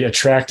need to be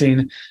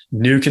attracting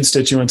new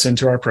constituents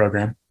into our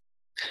program.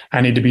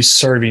 I need to be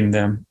serving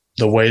them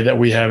the way that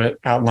we have it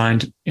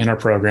outlined in our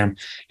program.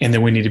 And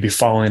then we need to be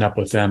following up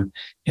with them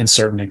in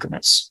certain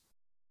increments.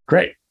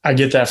 Great. I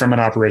get that from an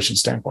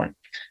operations standpoint.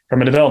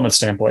 From a development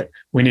standpoint,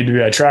 we need to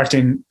be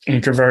attracting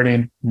and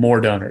converting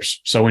more donors.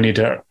 So we need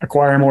to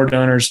acquire more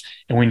donors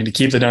and we need to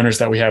keep the donors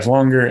that we have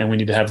longer and we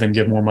need to have them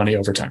give more money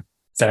over time.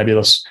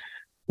 Fabulous.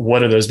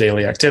 What are those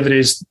daily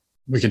activities?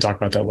 We can talk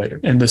about that later.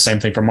 And the same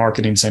thing for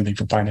marketing, same thing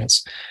for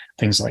finance,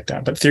 things like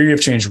that. But theory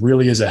of change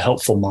really is a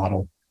helpful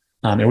model.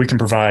 And we can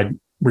provide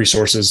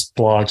resources,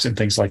 blogs, and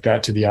things like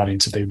that to the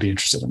audience if they'd be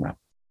interested in that.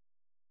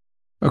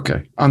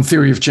 Okay. On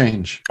theory of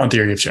change. On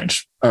theory of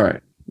change. All right.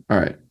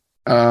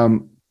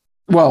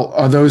 Well,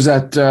 are those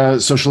at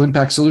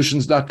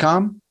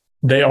socialimpactsolutions.com?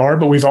 They are,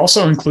 but we've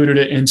also included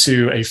it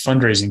into a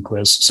fundraising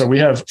quiz. So we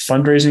have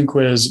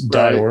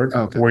fundraisingquiz.org,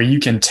 right. Okay. Where you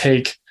can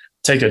take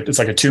it's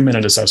like a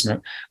 2-minute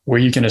assessment where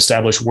you can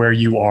establish where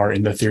you are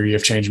in the theory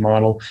of change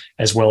model,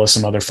 as well as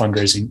some other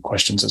fundraising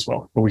questions as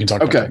well. But we can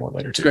talk about that more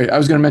later too. Great. I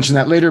was going to mention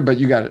that later, but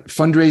you got it.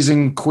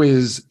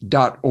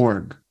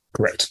 Fundraisingquiz.org.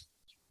 Correct.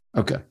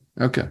 Okay.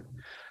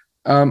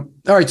 All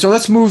right. So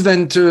let's move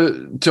then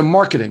to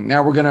marketing.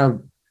 Now we're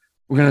going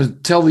to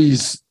tell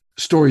these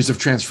stories of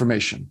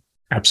transformation.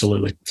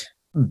 Absolutely.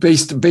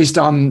 Based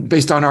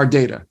on our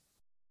data.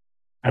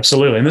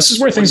 Absolutely. And this is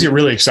where things get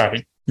really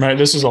exciting. Right.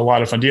 This is a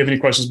lot of fun. Do you have any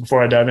questions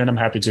before I dive in? I'm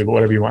happy to, but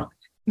whatever you want.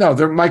 No,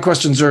 my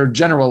questions are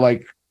general,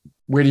 like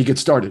where do you get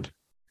started?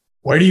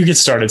 Where do you get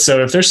started?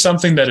 So if there's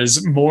something that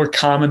is more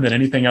common than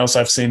anything else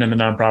I've seen in the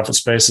nonprofit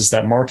space, is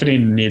that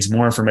marketing needs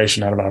more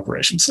information out of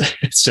operations.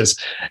 It's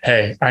just,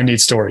 hey, I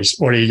need stories.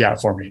 What do you got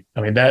for me?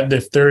 I mean, that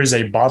if there is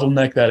a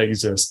bottleneck that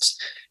exists,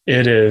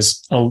 it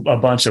is a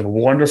bunch of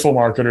wonderful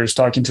marketers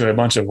talking to a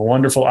bunch of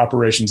wonderful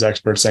operations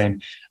experts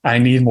saying, I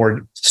need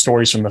more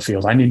stories from the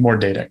field. I need more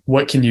data.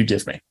 What can you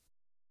give me?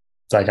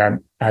 Like I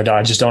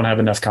just don't have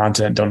enough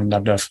content, don't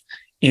have enough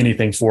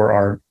anything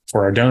for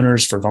our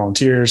donors, for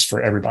volunteers,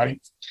 for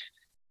everybody.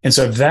 And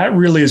so that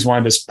really is why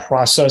this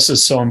process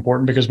is so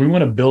important, because we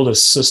want to build a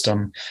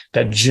system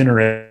that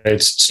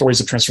generates stories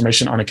of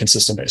transformation on a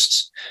consistent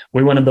basis.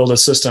 We want to build a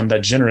system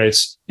that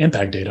generates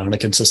impact data on a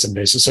consistent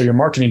basis. So your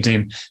marketing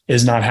team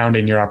is not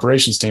hounding your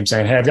operations team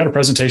saying, hey, I've got a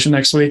presentation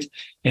next week,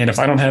 and if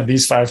I don't have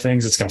these 5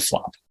 things, it's going to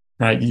flop,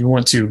 right? You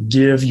want to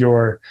give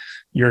your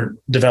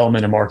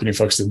development and marketing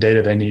folks the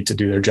data they need to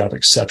do their job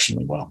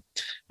exceptionally well.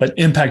 But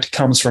impact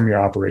comes from your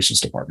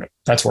operations department.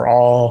 That's where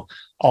all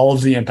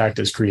of the impact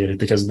is created,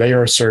 because they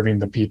are serving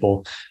the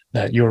people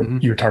that your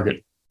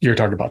target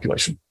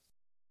population.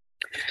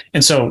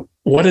 And so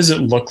what does it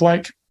look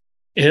like?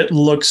 It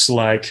looks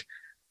like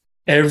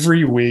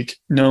every week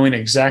knowing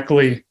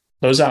exactly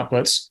those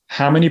outputs,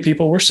 how many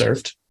people were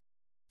served.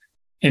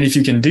 And if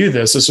you can do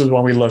this is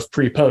why we love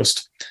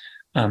pre-post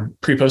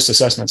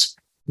assessments.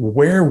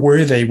 where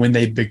were they when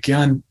they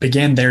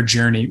began their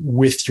journey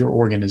with your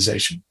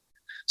organization?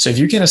 So if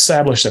you can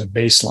establish a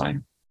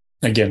baseline,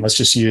 again, let's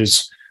just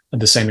use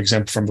the same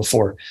example from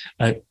before,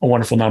 a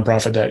wonderful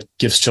nonprofit that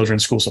gives children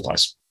school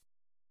supplies.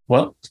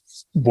 Well,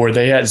 were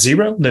they at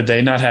zero? Did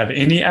they not have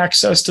any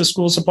access to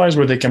school supplies?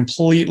 Were they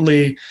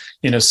completely,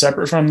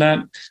 separate from that?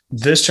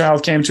 This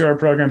child came to our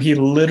program. He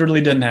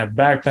literally didn't have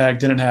backpack,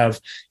 didn't have,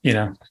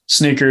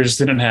 sneakers,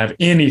 didn't have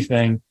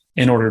anything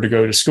in order to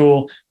go to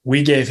school.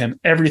 We gave him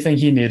everything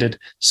he needed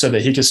so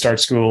that he could start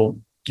school,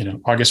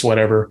 August,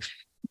 whatever,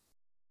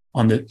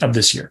 of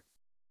this year.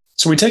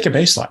 So we take a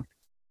baseline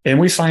and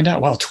we find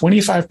out, wow,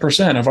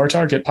 25% of our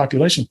target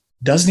population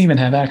doesn't even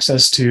have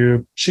access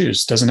to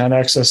shoes, doesn't have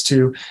access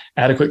to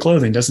adequate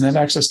clothing, doesn't have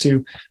access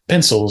to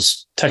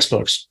pencils,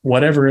 textbooks,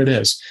 whatever it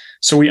is.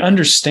 So we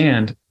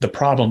understand the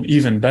problem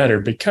even better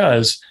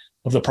because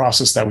of the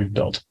process that we've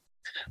built.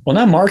 Well,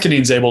 now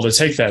marketing is able to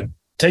take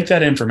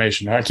that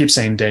information. I keep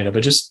saying data,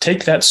 but just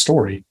take that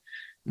story.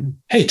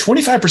 Hey,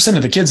 25%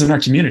 of the kids in our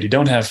community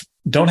don't have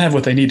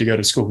what they need to go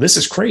to school. This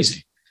is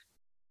crazy.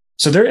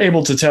 So they're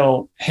able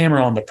to hammer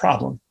on the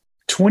problem.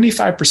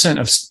 25%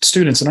 of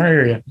students in our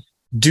area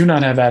do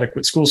not have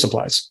adequate school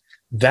supplies.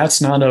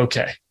 That's not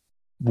okay.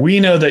 We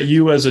know that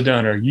you as a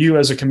donor, you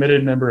as a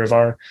committed member of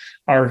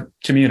our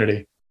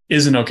community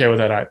isn't okay with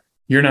that either.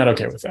 You're not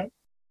okay with that.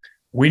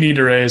 We need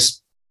to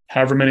raise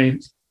however many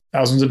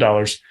thousands of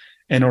dollars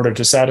in order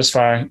to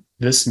satisfy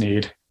this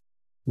need.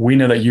 We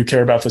know that you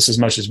care about this as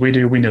much as we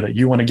do. We know that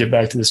you want to give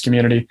back to this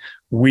community.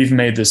 We've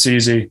made this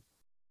easy.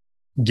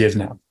 Give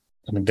now.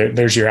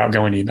 There's your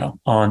outgoing email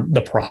on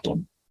the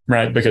problem,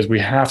 right? Because we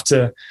have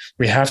to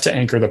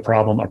anchor the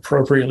problem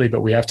appropriately, but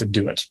we have to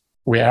do it.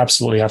 We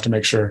absolutely have to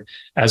make sure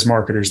as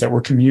marketers that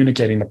we're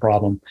communicating the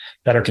problem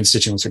that our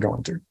constituents are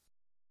going through.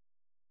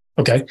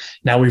 Okay,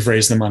 now we've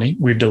raised the money.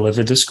 We've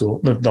delivered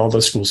all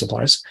the school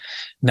supplies.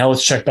 Now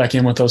let's check back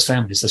in with those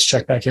families. Let's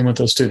check back in with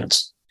those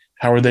students.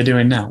 How are they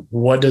doing now?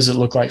 What does it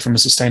look like from a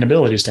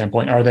sustainability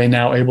standpoint? Are they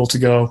now able to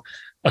go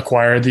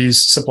acquire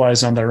these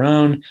supplies on their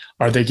own?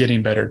 Are they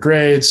getting better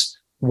grades?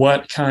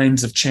 What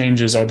kinds of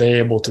changes are they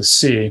able to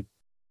see?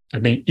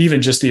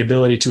 Even just the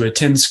ability to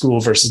attend school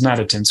versus not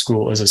attend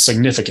school is a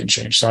significant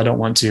change. So I don't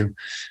want to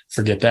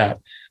forget that.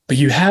 But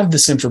you have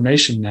this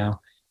information now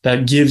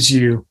that gives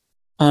you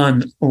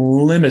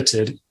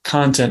unlimited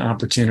content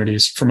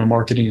opportunities from a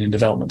marketing and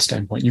development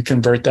standpoint. You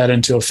convert that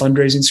into a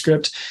fundraising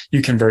script.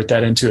 You convert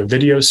that into a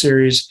video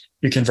series.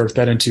 You convert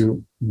that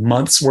into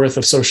months worth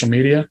of social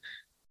media.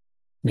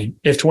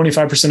 If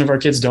 25% of our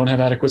kids don't have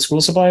adequate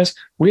school supplies,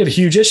 we have a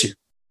huge issue.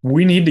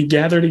 We need to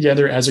gather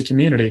together as a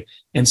community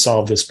and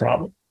solve this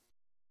problem,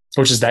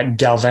 which is that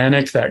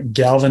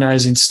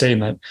galvanizing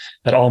statement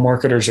that all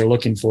marketers are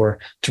looking for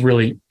to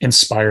really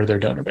inspire their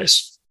donor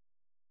base.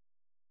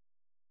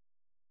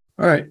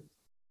 All right.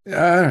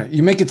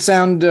 You make it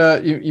sound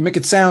you make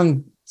it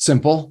sound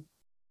simple,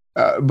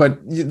 but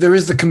there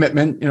is the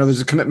commitment.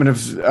 There's a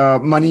commitment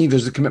of money.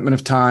 There's a commitment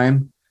of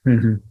time.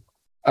 Mm-hmm.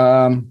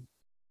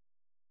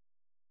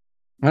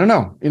 I don't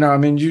know.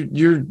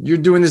 You're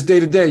doing this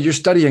day to day. You're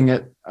studying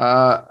it.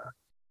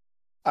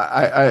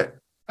 I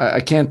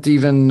can't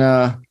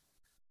even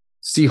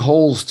see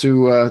holes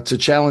to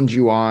challenge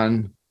you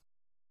on.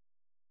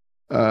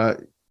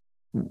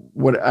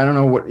 What I don't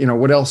know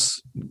what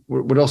else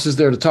is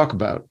there to talk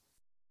about?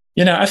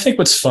 I think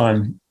what's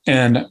fun,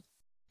 and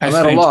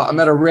I'm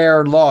at a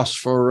rare loss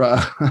for.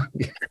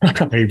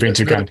 You've been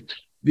too kind.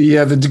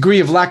 The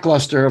degree of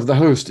lackluster of the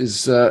host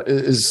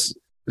is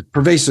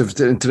pervasive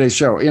in today's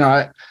show.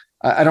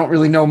 I don't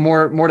really know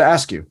more to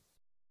ask you.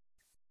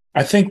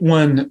 I think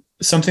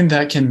something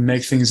that can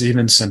make things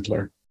even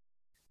simpler,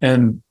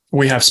 and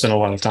we have spent a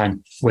lot of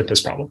time with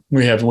this problem.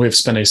 We've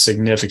spent a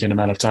significant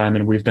amount of time,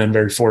 and we've been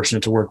very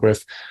fortunate to work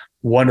with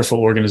wonderful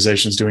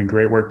organizations doing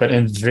great work, but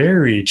in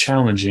very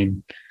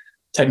challenging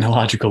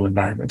technological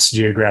environments,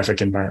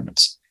 geographic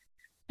environments.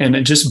 And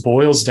it just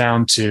boils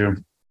down to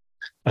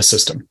a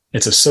system.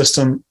 It's a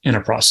system in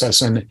a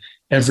process. And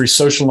every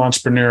social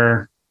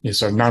entrepreneur,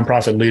 so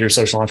nonprofit leader,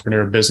 social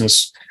entrepreneur,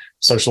 business,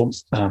 social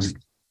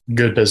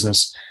good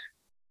business,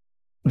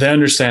 they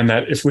understand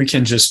that if we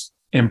can just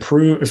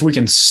improve, if we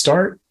can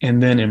start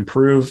and then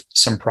improve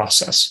some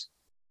process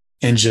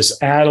and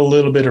just add a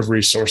little bit of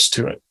resource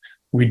to it,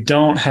 we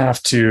don't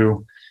have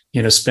to,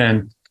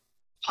 spend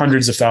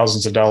hundreds of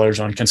thousands of dollars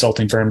on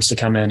consulting firms to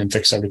come in and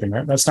fix everything.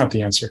 That's not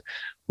the answer.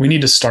 We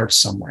need to start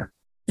somewhere.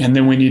 And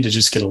then we need to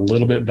just get a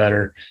little bit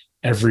better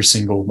every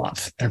single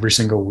month, every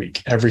single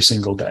week, every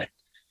single day.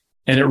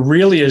 And it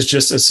really is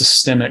just a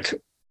systemic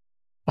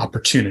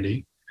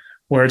opportunity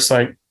where it's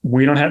like,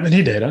 we don't have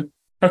any data.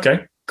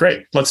 Okay,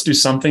 great. Let's do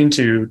something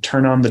to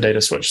turn on the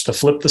data switch, to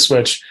flip the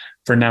switch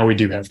for now we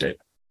do have data.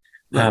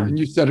 And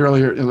you said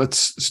earlier,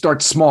 let's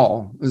start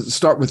small,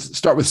 start with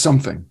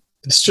something.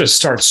 It's just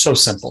starts so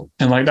simple.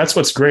 And that's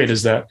what's great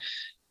is that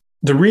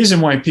the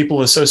reason why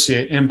people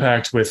associate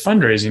impact with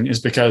fundraising is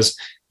because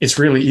it's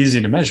really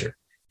easy to measure.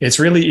 It's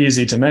really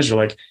easy to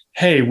measure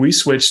hey, we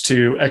switched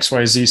to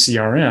XYZ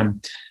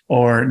CRM,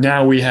 or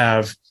now we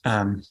have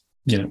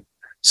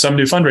some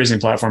new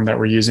fundraising platform that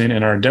we're using,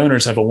 and our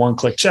donors have a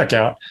one-click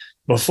checkout.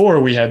 Before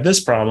we had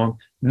this problem,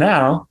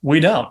 now we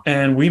don't,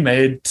 and we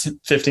made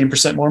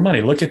 15% more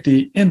money. Look at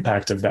the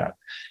impact of that.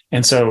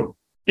 And so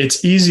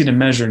it's easy to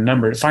measure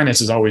number.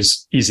 Finance is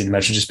always easy to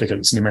measure just because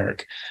it's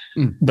numeric,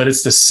 but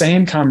it's the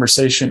same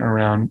conversation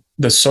around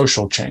the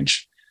social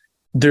change.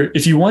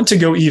 If you want to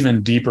go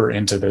even deeper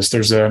into this,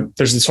 there's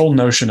this whole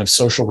notion of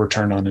social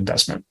return on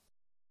investment.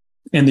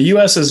 And the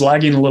US is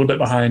lagging a little bit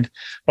behind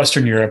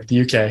Western Europe,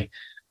 the UK,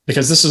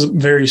 because this is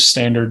very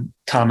standard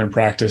common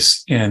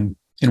practice in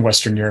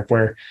Western Europe,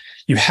 where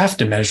you have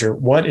to measure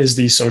what is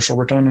the social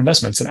return on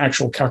investment. It's an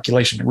actual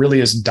calculation. It really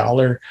is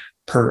dollar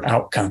per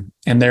outcome.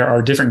 And there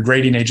are different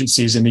grading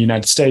agencies in the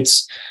United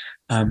States,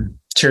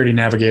 Charity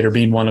Navigator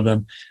being one of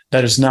them,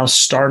 that is now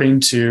starting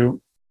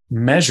to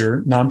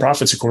measure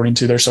nonprofits according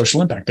to their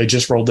social impact. They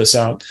just rolled this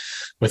out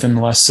within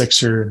the last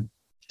 6 or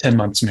 10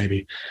 months,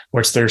 maybe,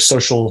 where it's their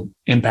social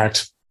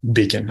impact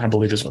beacon, I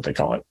believe is what they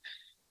call it.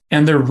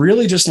 And they're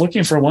really just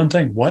looking for one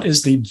thing. What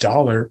is the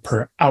dollar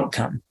per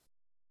outcome?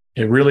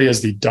 It really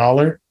is the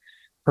dollar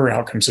per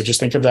outcome. So just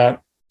think of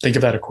that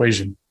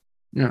equation.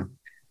 Yeah.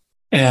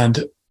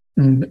 And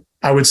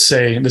I would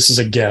say, this is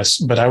a guess,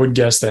 but I would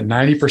guess that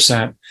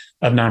 90%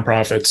 of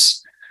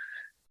nonprofits,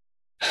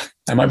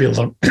 that might be a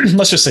little,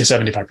 let's just say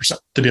 75%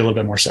 to be a little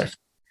bit more safe,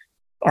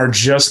 are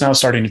just now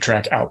starting to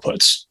track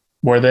outputs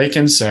where they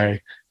can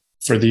say,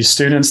 for these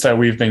students that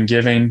we've been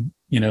giving,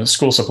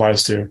 school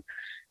supplies to,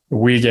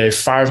 we gave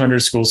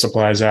 500 school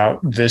supplies out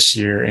this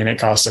year and it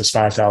cost us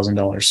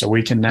 $5,000. So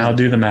we can now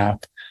do the math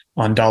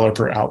on dollar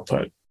per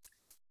output.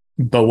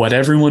 But what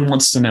everyone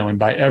wants to know, and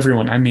by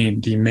everyone, I mean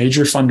the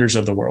major funders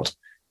of the world,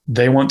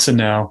 they want to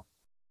know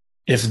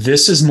if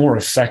this is more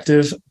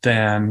effective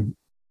than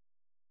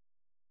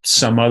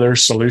some other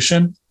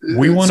solution.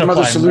 We want to apply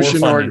more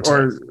funding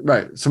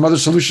some other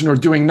solution, or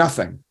doing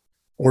nothing.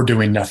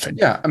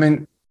 Yeah. I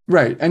mean,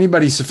 right.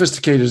 Anybody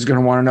sophisticated is going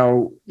to want to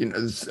know,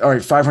 all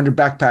right, 500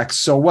 backpacks.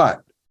 So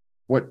what?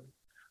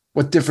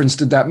 What difference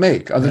did that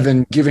make other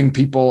than giving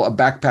people a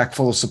backpack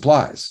full of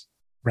supplies?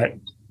 Right.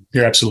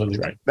 You're absolutely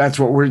right. That's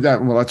what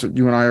that's what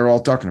you and I are all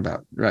talking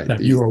about. Right. No,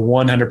 you are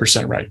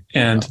 100% right.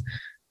 And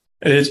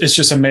it's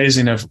just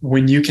amazing of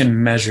when you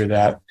can measure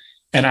that.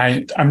 And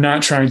I'm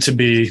not trying to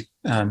be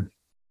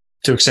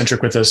too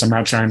eccentric with this. I'm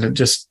not trying to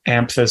just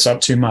amp this up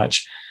too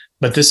much,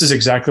 but this is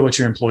exactly what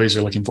your employees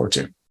are looking for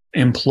too.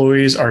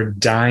 Employees are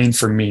dying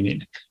for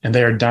meaning, and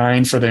they are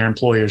dying for their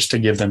employers to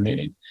give them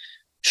meaning.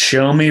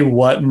 Show me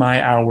what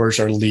my hours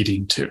are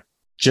leading to.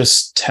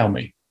 Just tell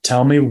me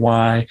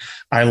why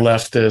I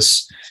left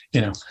this,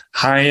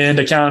 high-end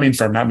accounting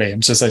firm, not me. I'm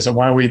just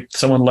saying,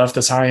 someone left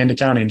this high-end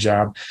accounting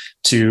job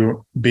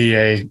to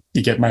be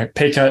you get my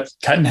pay cut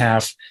in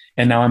half,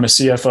 and now I'm a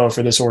CFO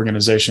for this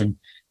organization.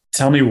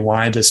 Tell me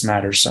why this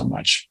matters so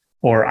much.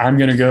 Or I'm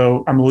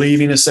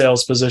leaving a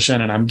sales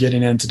position and I'm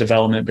getting into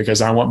development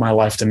because I want my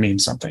life to mean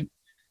something.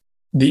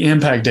 The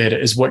impact data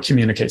is what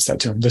communicates that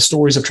to them. The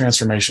stories of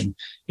transformation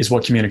is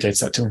what communicates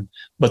that to them.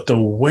 But the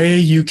way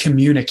you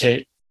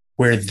communicate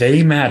where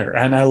they matter,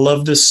 and I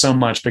love this so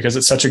much because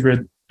it's such a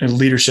good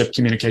leadership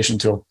communication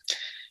tool.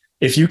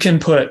 If you can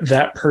put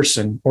that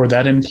person or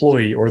that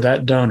employee or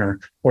that donor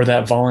or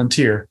that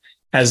volunteer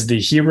as the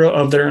hero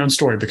of their own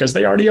story, because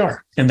they already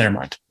are in their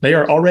mind. They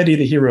are already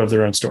the hero of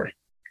their own story.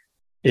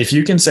 If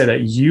you can say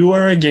that you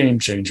are a game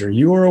changer,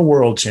 you are a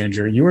world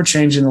changer, you are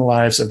changing the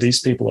lives of these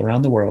people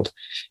around the world,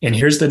 and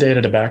here's the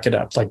data to back it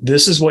up. Like,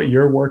 this is what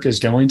your work is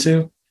going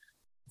to.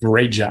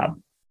 Great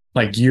job.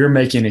 Like, you're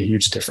making a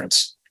huge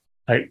difference.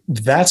 Like,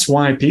 that's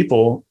why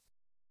people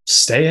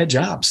stay at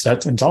jobs.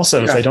 And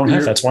also, if they don't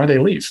have, that's why they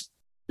leave.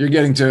 You're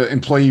getting to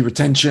employee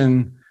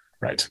retention.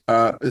 Right.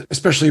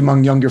 Especially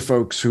among younger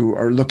folks who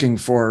are looking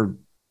for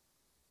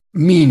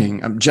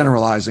meaning. I'm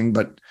generalizing,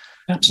 but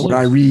absolutely. What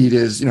I read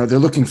is, they're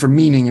looking for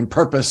meaning and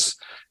purpose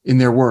in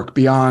their work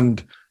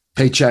beyond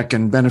paycheck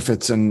and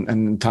benefits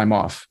and time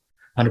off.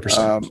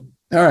 100%.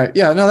 All right.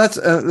 Yeah, no, that's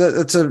I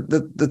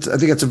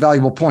think that's a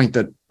valuable point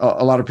that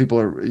a lot of people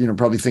are,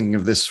 probably thinking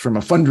of this from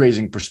a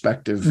fundraising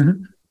perspective,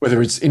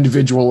 whether it's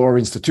individual or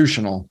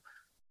institutional,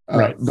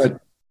 right.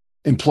 But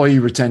employee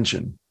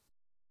retention,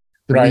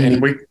 right.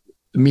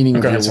 The meaning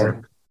of your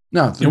work.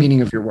 No, the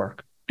meaning of your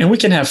work. And we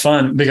can have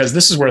fun, because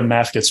this is where the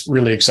math gets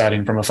really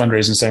exciting from a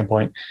fundraising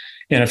standpoint.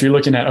 And if you're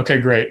looking at,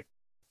 okay, great,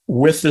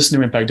 with this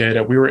new impact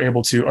data, we were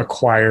able to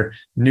acquire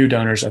new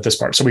donors at this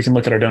part. So we can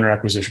look at our donor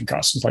acquisition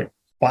costs. It's like,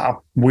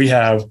 wow, we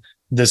have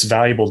this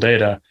valuable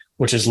data,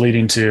 which is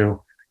leading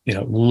to,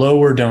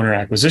 lower donor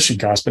acquisition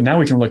costs. But now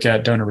we can look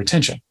at donor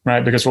retention,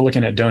 right? Because we're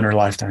looking at donor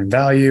lifetime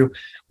value.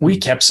 We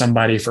kept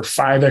somebody for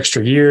 5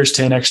 extra years,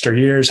 10 extra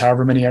years,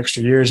 however many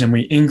extra years, and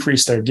we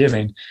increased their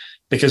giving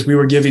because we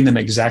were giving them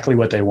exactly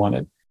what they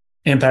wanted.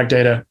 Impact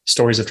data,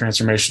 stories of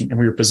transformation, and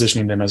we were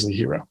positioning them as the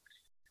hero.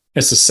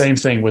 It's the same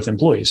thing with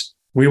employees.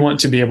 We want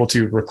to be able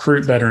to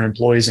recruit better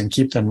employees and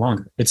keep them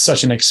longer. It's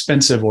such an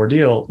expensive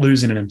ordeal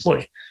losing an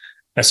employee.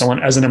 As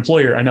an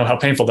employer, I know how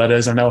painful that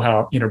is. I know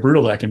how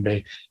brutal that can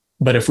be.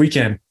 But if we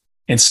can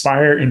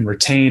inspire and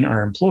retain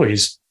our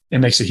employees, it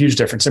makes a huge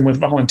difference. And with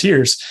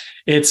volunteers,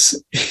 it's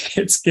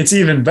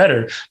even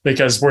better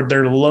because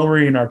they're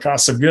lowering our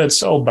cost of goods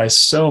sold by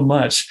so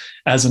much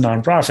as a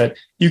nonprofit.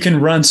 You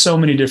can run so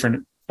many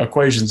different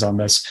equations on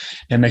this.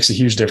 It makes a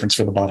huge difference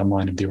for the bottom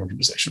line of the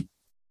organization.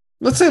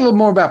 Let's say a little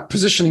more about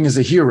positioning as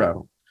a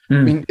hero. I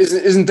mean,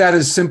 isn't that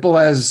as simple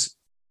as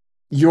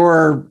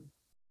your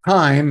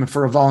time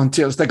for a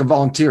volunteer? Let's take a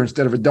volunteer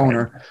instead of a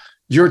donor.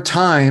 Your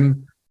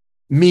time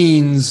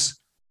means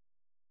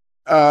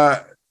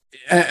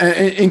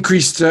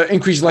increased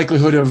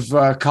likelihood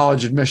of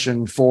college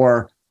admission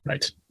for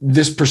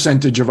this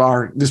percent of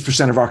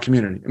our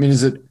community. I mean,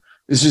 is it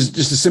just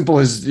as simple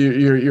as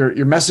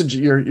your message,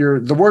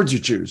 the words you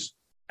choose?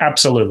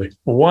 Absolutely.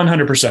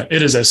 100%.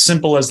 It is as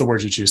simple as the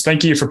words you choose.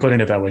 Thank you for putting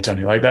it that way,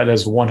 Tony. Like, that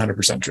is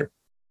 100% true.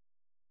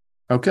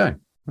 Okay.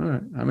 All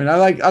right. I mean, I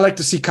like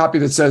to see copy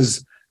that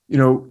says,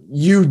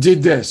 you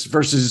did this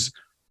versus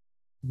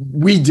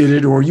we did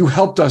it, or you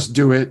helped us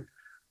do it.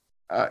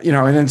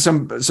 And then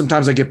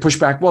sometimes I get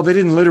pushback. Well, they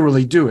didn't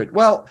literally do it.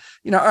 Well,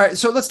 all right.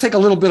 So let's take a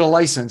little bit of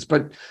license,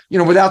 but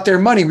without their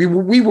money,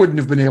 we wouldn't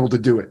have been able to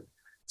do it.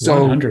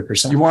 So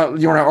 100%. You want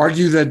to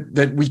argue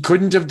that we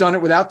couldn't have done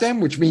it without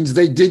them, which means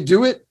they did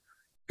do it,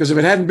 because if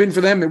it hadn't been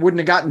for them, it wouldn't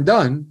have gotten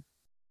done.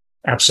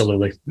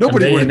 Absolutely.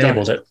 Nobody would have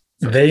enabled done it.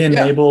 They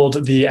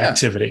enabled the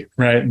activity,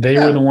 right? They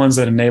were the ones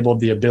that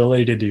enabled the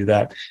ability to do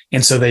that.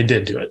 And so they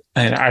did do it.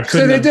 And I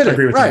couldn't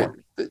agree with you more.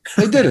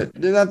 They did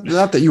it.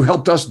 Not that you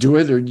helped us do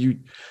it, or you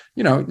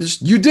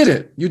did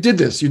it. You did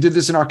this. You did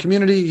this in our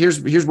community.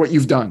 Here's what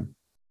you've done.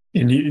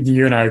 And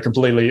you and I are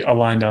completely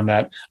aligned on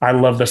that. I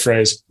love the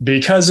phrase,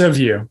 because of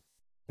you,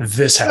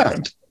 this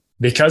happened.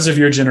 Because of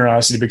your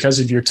generosity, because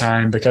of your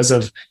time, because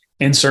of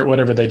insert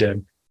whatever they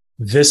did,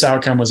 this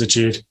outcome was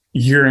achieved.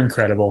 You're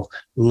incredible.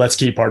 Let's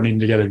keep partnering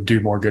together to do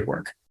more good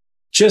work.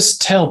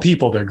 Just tell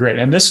people they're great.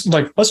 And this,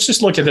 let's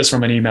just look at this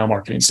from an email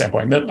marketing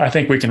standpoint. I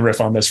think we can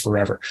riff on this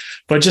forever,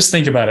 but just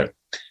think about it.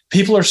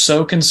 People are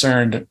so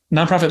concerned,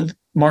 nonprofit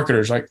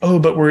marketers, but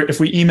if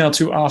we email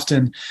too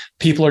often,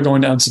 people are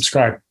going to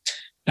unsubscribe.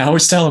 I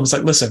always tell them, it's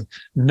like, listen,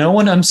 no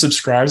one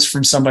unsubscribes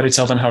from somebody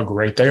tell them how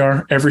great they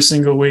are every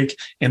single week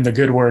and the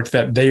good work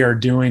that they are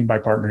doing by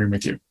partnering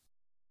with you.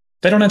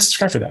 They don't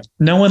unsubscribe for that.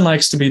 No one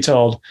likes to be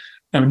told,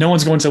 no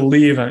one's going to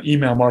leave an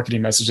email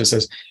marketing message that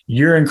says,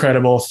 you're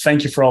incredible.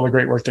 Thank you for all the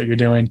great work that you're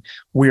doing.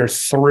 We are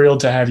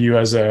thrilled to have you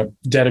as a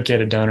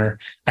dedicated donor.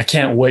 I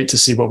can't wait to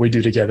see what we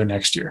do together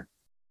next year.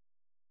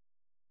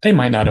 They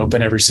might not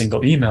open every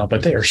single email,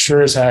 but they are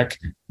sure as heck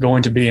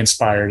going to be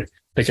inspired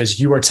because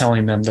you are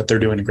telling them that they're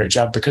doing a great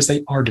job, because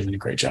they are doing a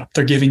great job.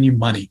 They're giving you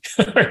money.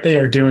 They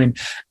are doing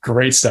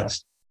great stuff.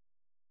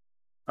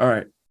 All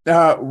right.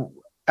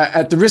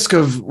 At the risk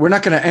of, we're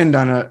not going to end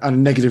on a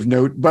negative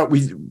note, but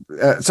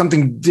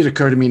something did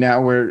occur to me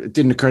now where it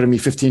didn't occur to me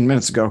 15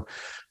 minutes ago.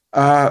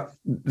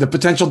 The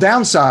potential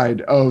downside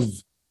of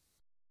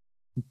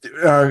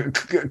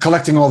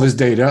collecting all this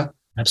data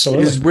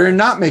is we're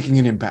not making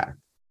an impact.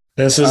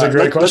 This is a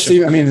great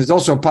question. There's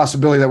also a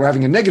possibility that we're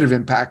having a negative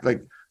impact,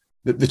 like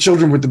the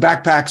children with the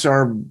backpacks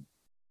are,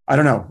 I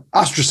don't know,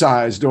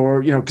 ostracized,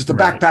 or, because the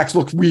backpacks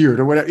look weird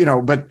or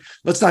whatever, but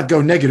let's not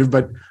go negative,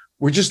 but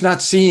we're just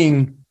not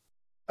seeing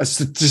a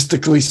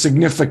statistically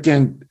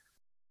significant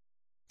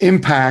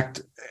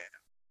impact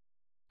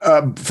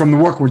from the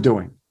work we're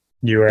doing.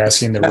 You are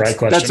asking the right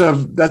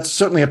question. That's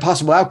certainly a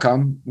possible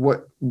outcome.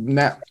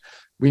 Now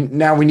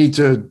we need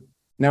to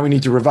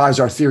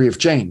revise our theory of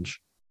change.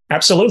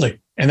 Absolutely.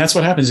 And that's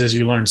what happens is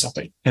you learn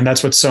something. And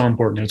that's what's so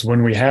important is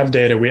when we have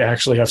data, we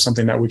actually have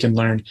something that we can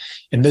learn.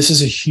 And this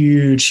is a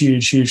huge,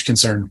 huge, huge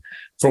concern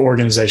for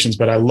organizations.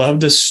 But I love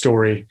this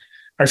story.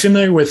 Are you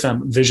familiar with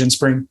Vision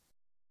Spring?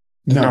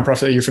 The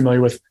nonprofit that you're familiar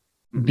with?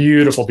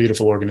 Beautiful,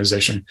 beautiful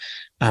organization.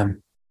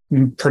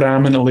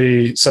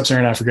 Predominantly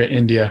Sub-Saharan Africa,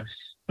 India.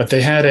 But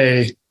they had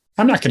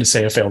I'm not going to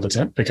say a failed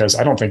attempt, because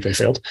I don't think they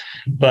failed,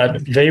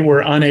 but they were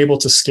unable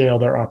to scale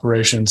their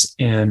operations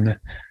in,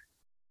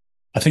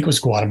 I think it was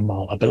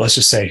Guatemala, but let's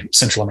just say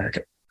Central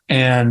America.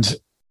 And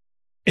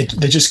they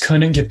just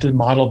couldn't get the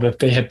model that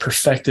they had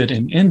perfected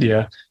in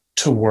India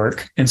to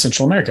work in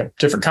Central America.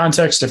 Different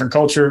context, different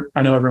culture.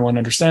 I know everyone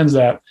understands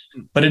that,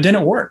 but it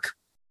didn't work.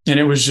 And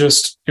it was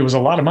a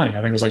lot of money. I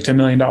think it was like $10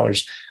 million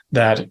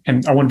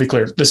and I want to be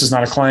clear, this is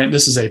not a client.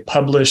 This is a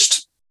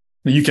published,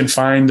 you can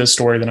find the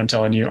story that I'm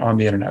telling you on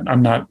the internet.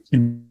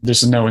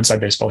 This is no inside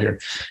baseball here.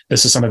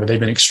 This is something that they've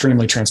been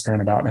extremely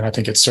transparent about. And I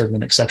think it's served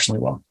them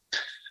exceptionally well.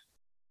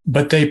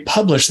 But they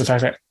published the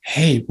fact that,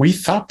 hey, we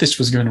thought this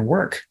was going to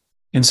work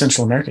in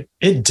Central America.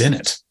 It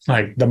didn't.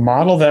 Like, the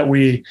model that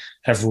we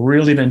have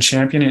really been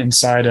championing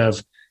inside of,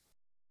 I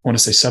want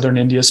to say Southern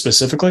India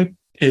specifically,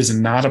 is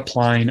not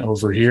applying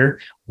over here.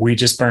 We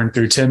just burned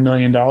through $10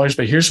 million,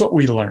 but here's what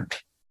we learned.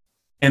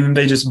 And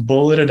they just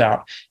bulleted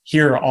out.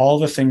 Here are all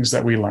the things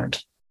that we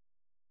learned.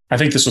 I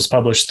think this was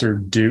published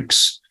through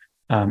Duke's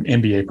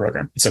MBA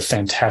program. It's a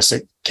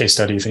fantastic case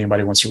study if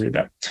anybody wants to read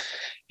that.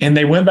 And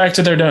they went back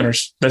to their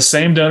donors, the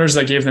same donors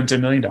that gave them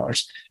 $10 million. And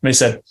they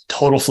said,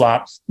 total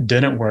flop,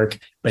 didn't work,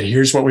 but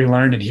here's what we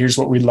learned and here's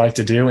what we'd like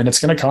to do. And it's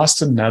going to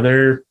cost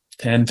another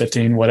 10,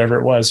 15, whatever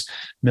it was, $1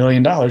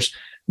 million.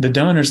 The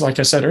donors, like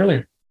I said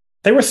earlier,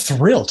 they were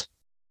thrilled.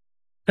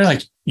 They're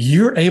like,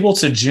 you're able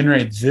to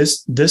generate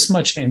this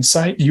much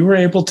insight. You were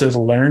able to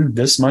learn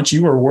this much.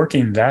 You were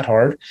working that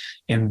hard.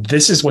 And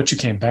this is what you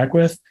came back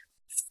with.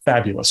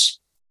 Fabulous.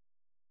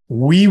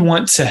 We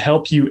want to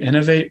help you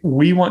innovate.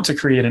 We want to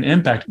create an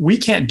impact. We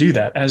can't do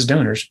that as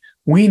donors.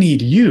 We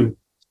need you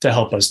to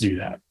help us do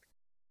that.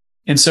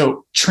 And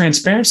so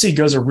transparency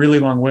goes a really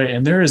long way.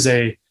 And there is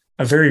a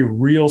very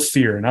real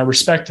fear, and I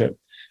respect it,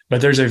 but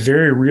there's a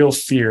very real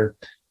fear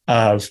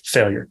of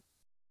failure.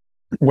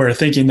 We're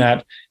thinking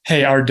that,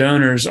 hey, our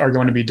donors are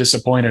going to be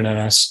disappointed in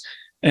us.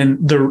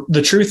 And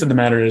the truth of the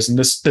matter is, and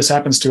this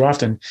happens too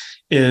often,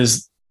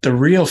 is the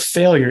real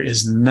failure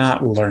is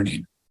not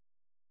learning.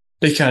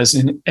 Because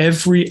in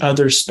every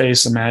other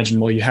space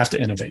imaginable, you have to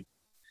innovate.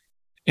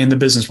 In the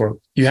business world,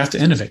 you have to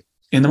innovate.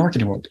 In the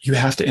marketing world, you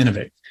have to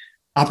innovate.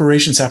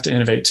 Operations have to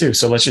innovate too.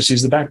 So let's just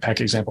use the backpack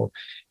example.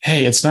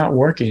 Hey, it's not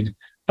working.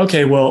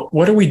 Okay, well,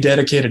 what are we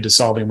dedicated to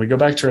solving? We go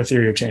back to our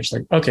theory of change.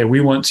 Like, okay, we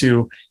want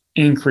to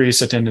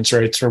increase attendance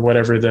rates or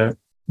whatever the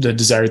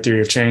desired theory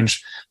of change,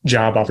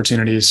 job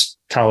opportunities,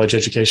 college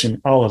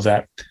education, all of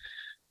that.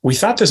 We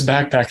thought this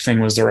backpack thing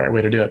was the right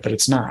way to do it, but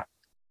it's not.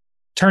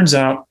 Turns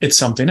out it's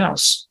something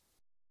else.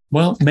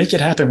 Well, make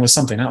it happen with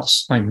something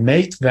else. Like,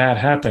 make that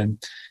happen.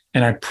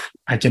 And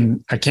I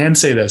can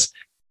say this.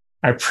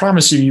 I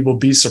promise you will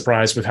be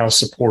surprised with how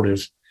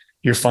supportive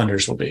your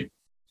funders will be,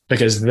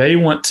 because they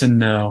want to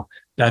know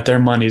that their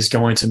money is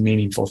going to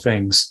meaningful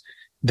things.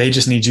 They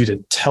just need you to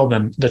tell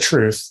them the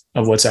truth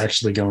of what's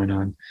actually going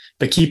on,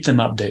 but keep them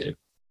updated.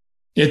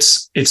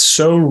 It's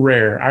so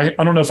rare. I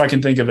don't know if I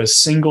can think of a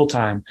single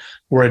time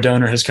where a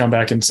donor has come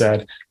back and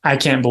said, I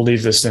can't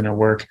believe this didn't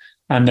work.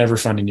 I'm never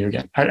funding you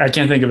again. I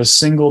can't think of a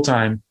single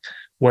time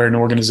where an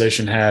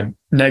organization had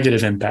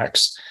negative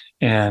impacts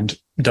and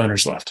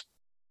donors left.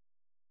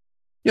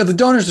 Yeah, the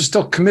donors are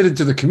still committed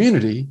to the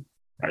community.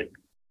 Right.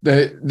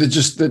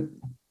 That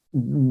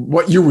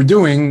what you were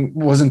doing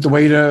wasn't the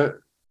way to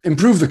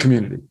improve the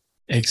community.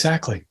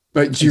 Exactly.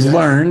 But you've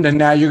learned, and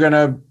now you're going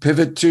to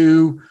pivot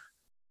to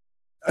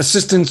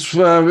assistance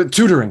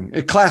tutoring,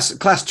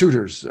 class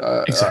tutors,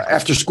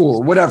 after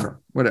school, whatever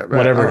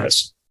it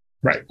is.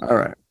 Right. All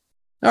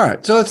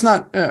right. So it's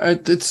not,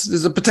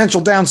 there's a potential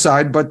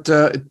downside, but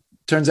it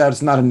turns out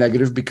it's not a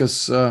negative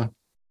because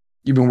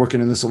you've been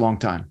working in this a long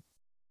time.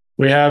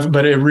 We have,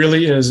 but it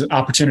really is an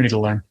opportunity to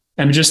learn.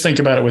 I mean, just think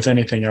about it with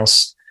anything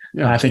else.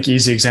 Yeah. I think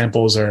easy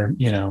examples are,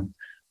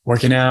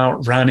 working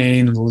out,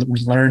 running,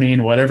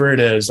 learning, whatever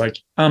it is. Like,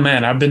 oh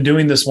man, I've been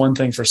doing this one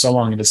thing for so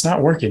long and it's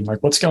not working.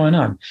 Like, what's going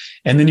on?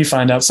 And then you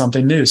find out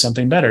something new,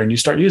 something better, and you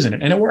start using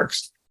it and it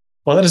works.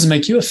 Well, that doesn't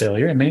make you a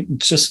failure. I mean,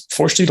 it's just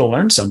forced you to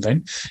learn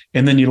something,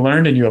 and then you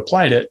learned and you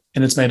applied it,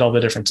 and it's made all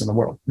the difference in the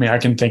world. I mean, I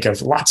can think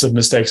of lots of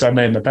mistakes I've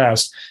made in the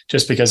past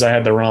just because I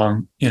had the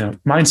wrong,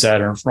 mindset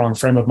or wrong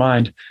frame of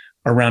mind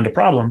around a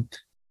problem.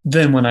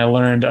 Then when I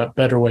learned a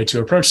better way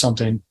to approach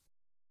something,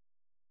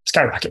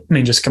 skyrocket. I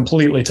mean, just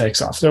completely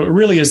takes off. So it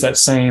really is that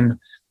same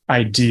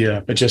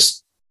idea, but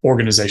just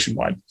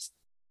organization-wide.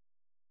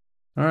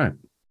 All right.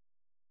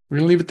 We're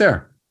going to leave it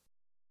there.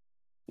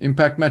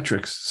 Impact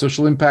Metrics.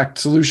 Social Impact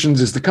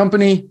Solutions is the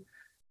company.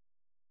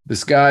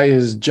 This guy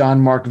is John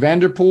Mark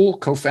Vanderpool,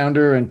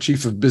 co-founder and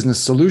chief of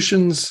business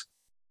solutions.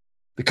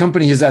 The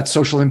company is at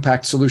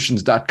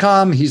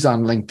socialimpactsolutions.com. He's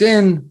on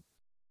LinkedIn.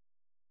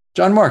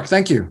 John Mark,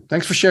 thank you.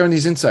 Thanks for sharing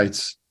these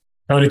insights.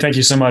 Tony, thank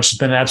you so much. It's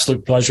been an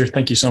absolute pleasure.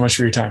 Thank you so much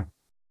for your time.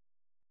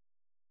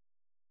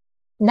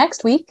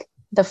 Next week,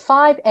 the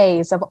 5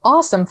 A's of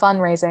awesome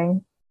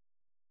fundraising.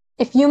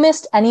 If you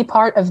missed any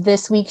part of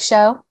this week's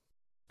show,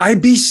 I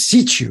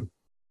beseech you,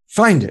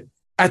 find it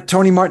at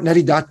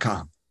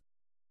tonymartignetti.com.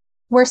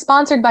 We're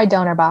sponsored by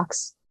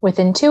DonorBox. With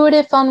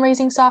intuitive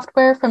fundraising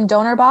software from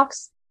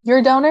DonorBox,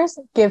 your donors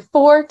give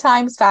 4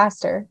 times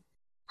faster,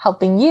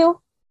 helping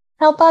you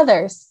help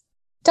others.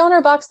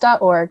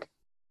 DonorBox.org.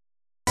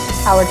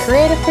 Our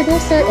creative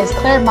producer is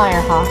Claire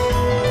Meyerhoff.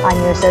 I'm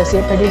your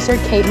associate producer,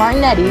 Kate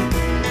Martignetti.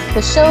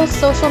 The show's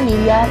social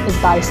media is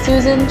by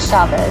Susan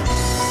Chavez.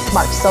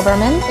 Mark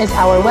Silverman is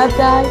our web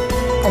guy,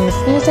 and this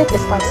music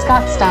is by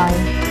Scott Stein.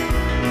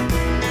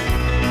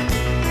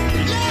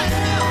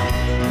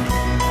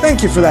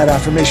 Thank you for that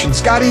affirmation,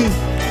 Scotty.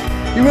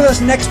 Be with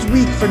us next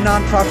week for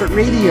Nonprofit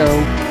Radio.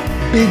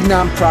 Big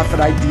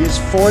nonprofit ideas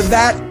for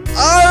that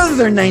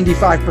other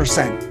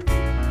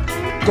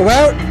 95%. Go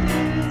out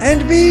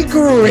and be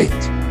great.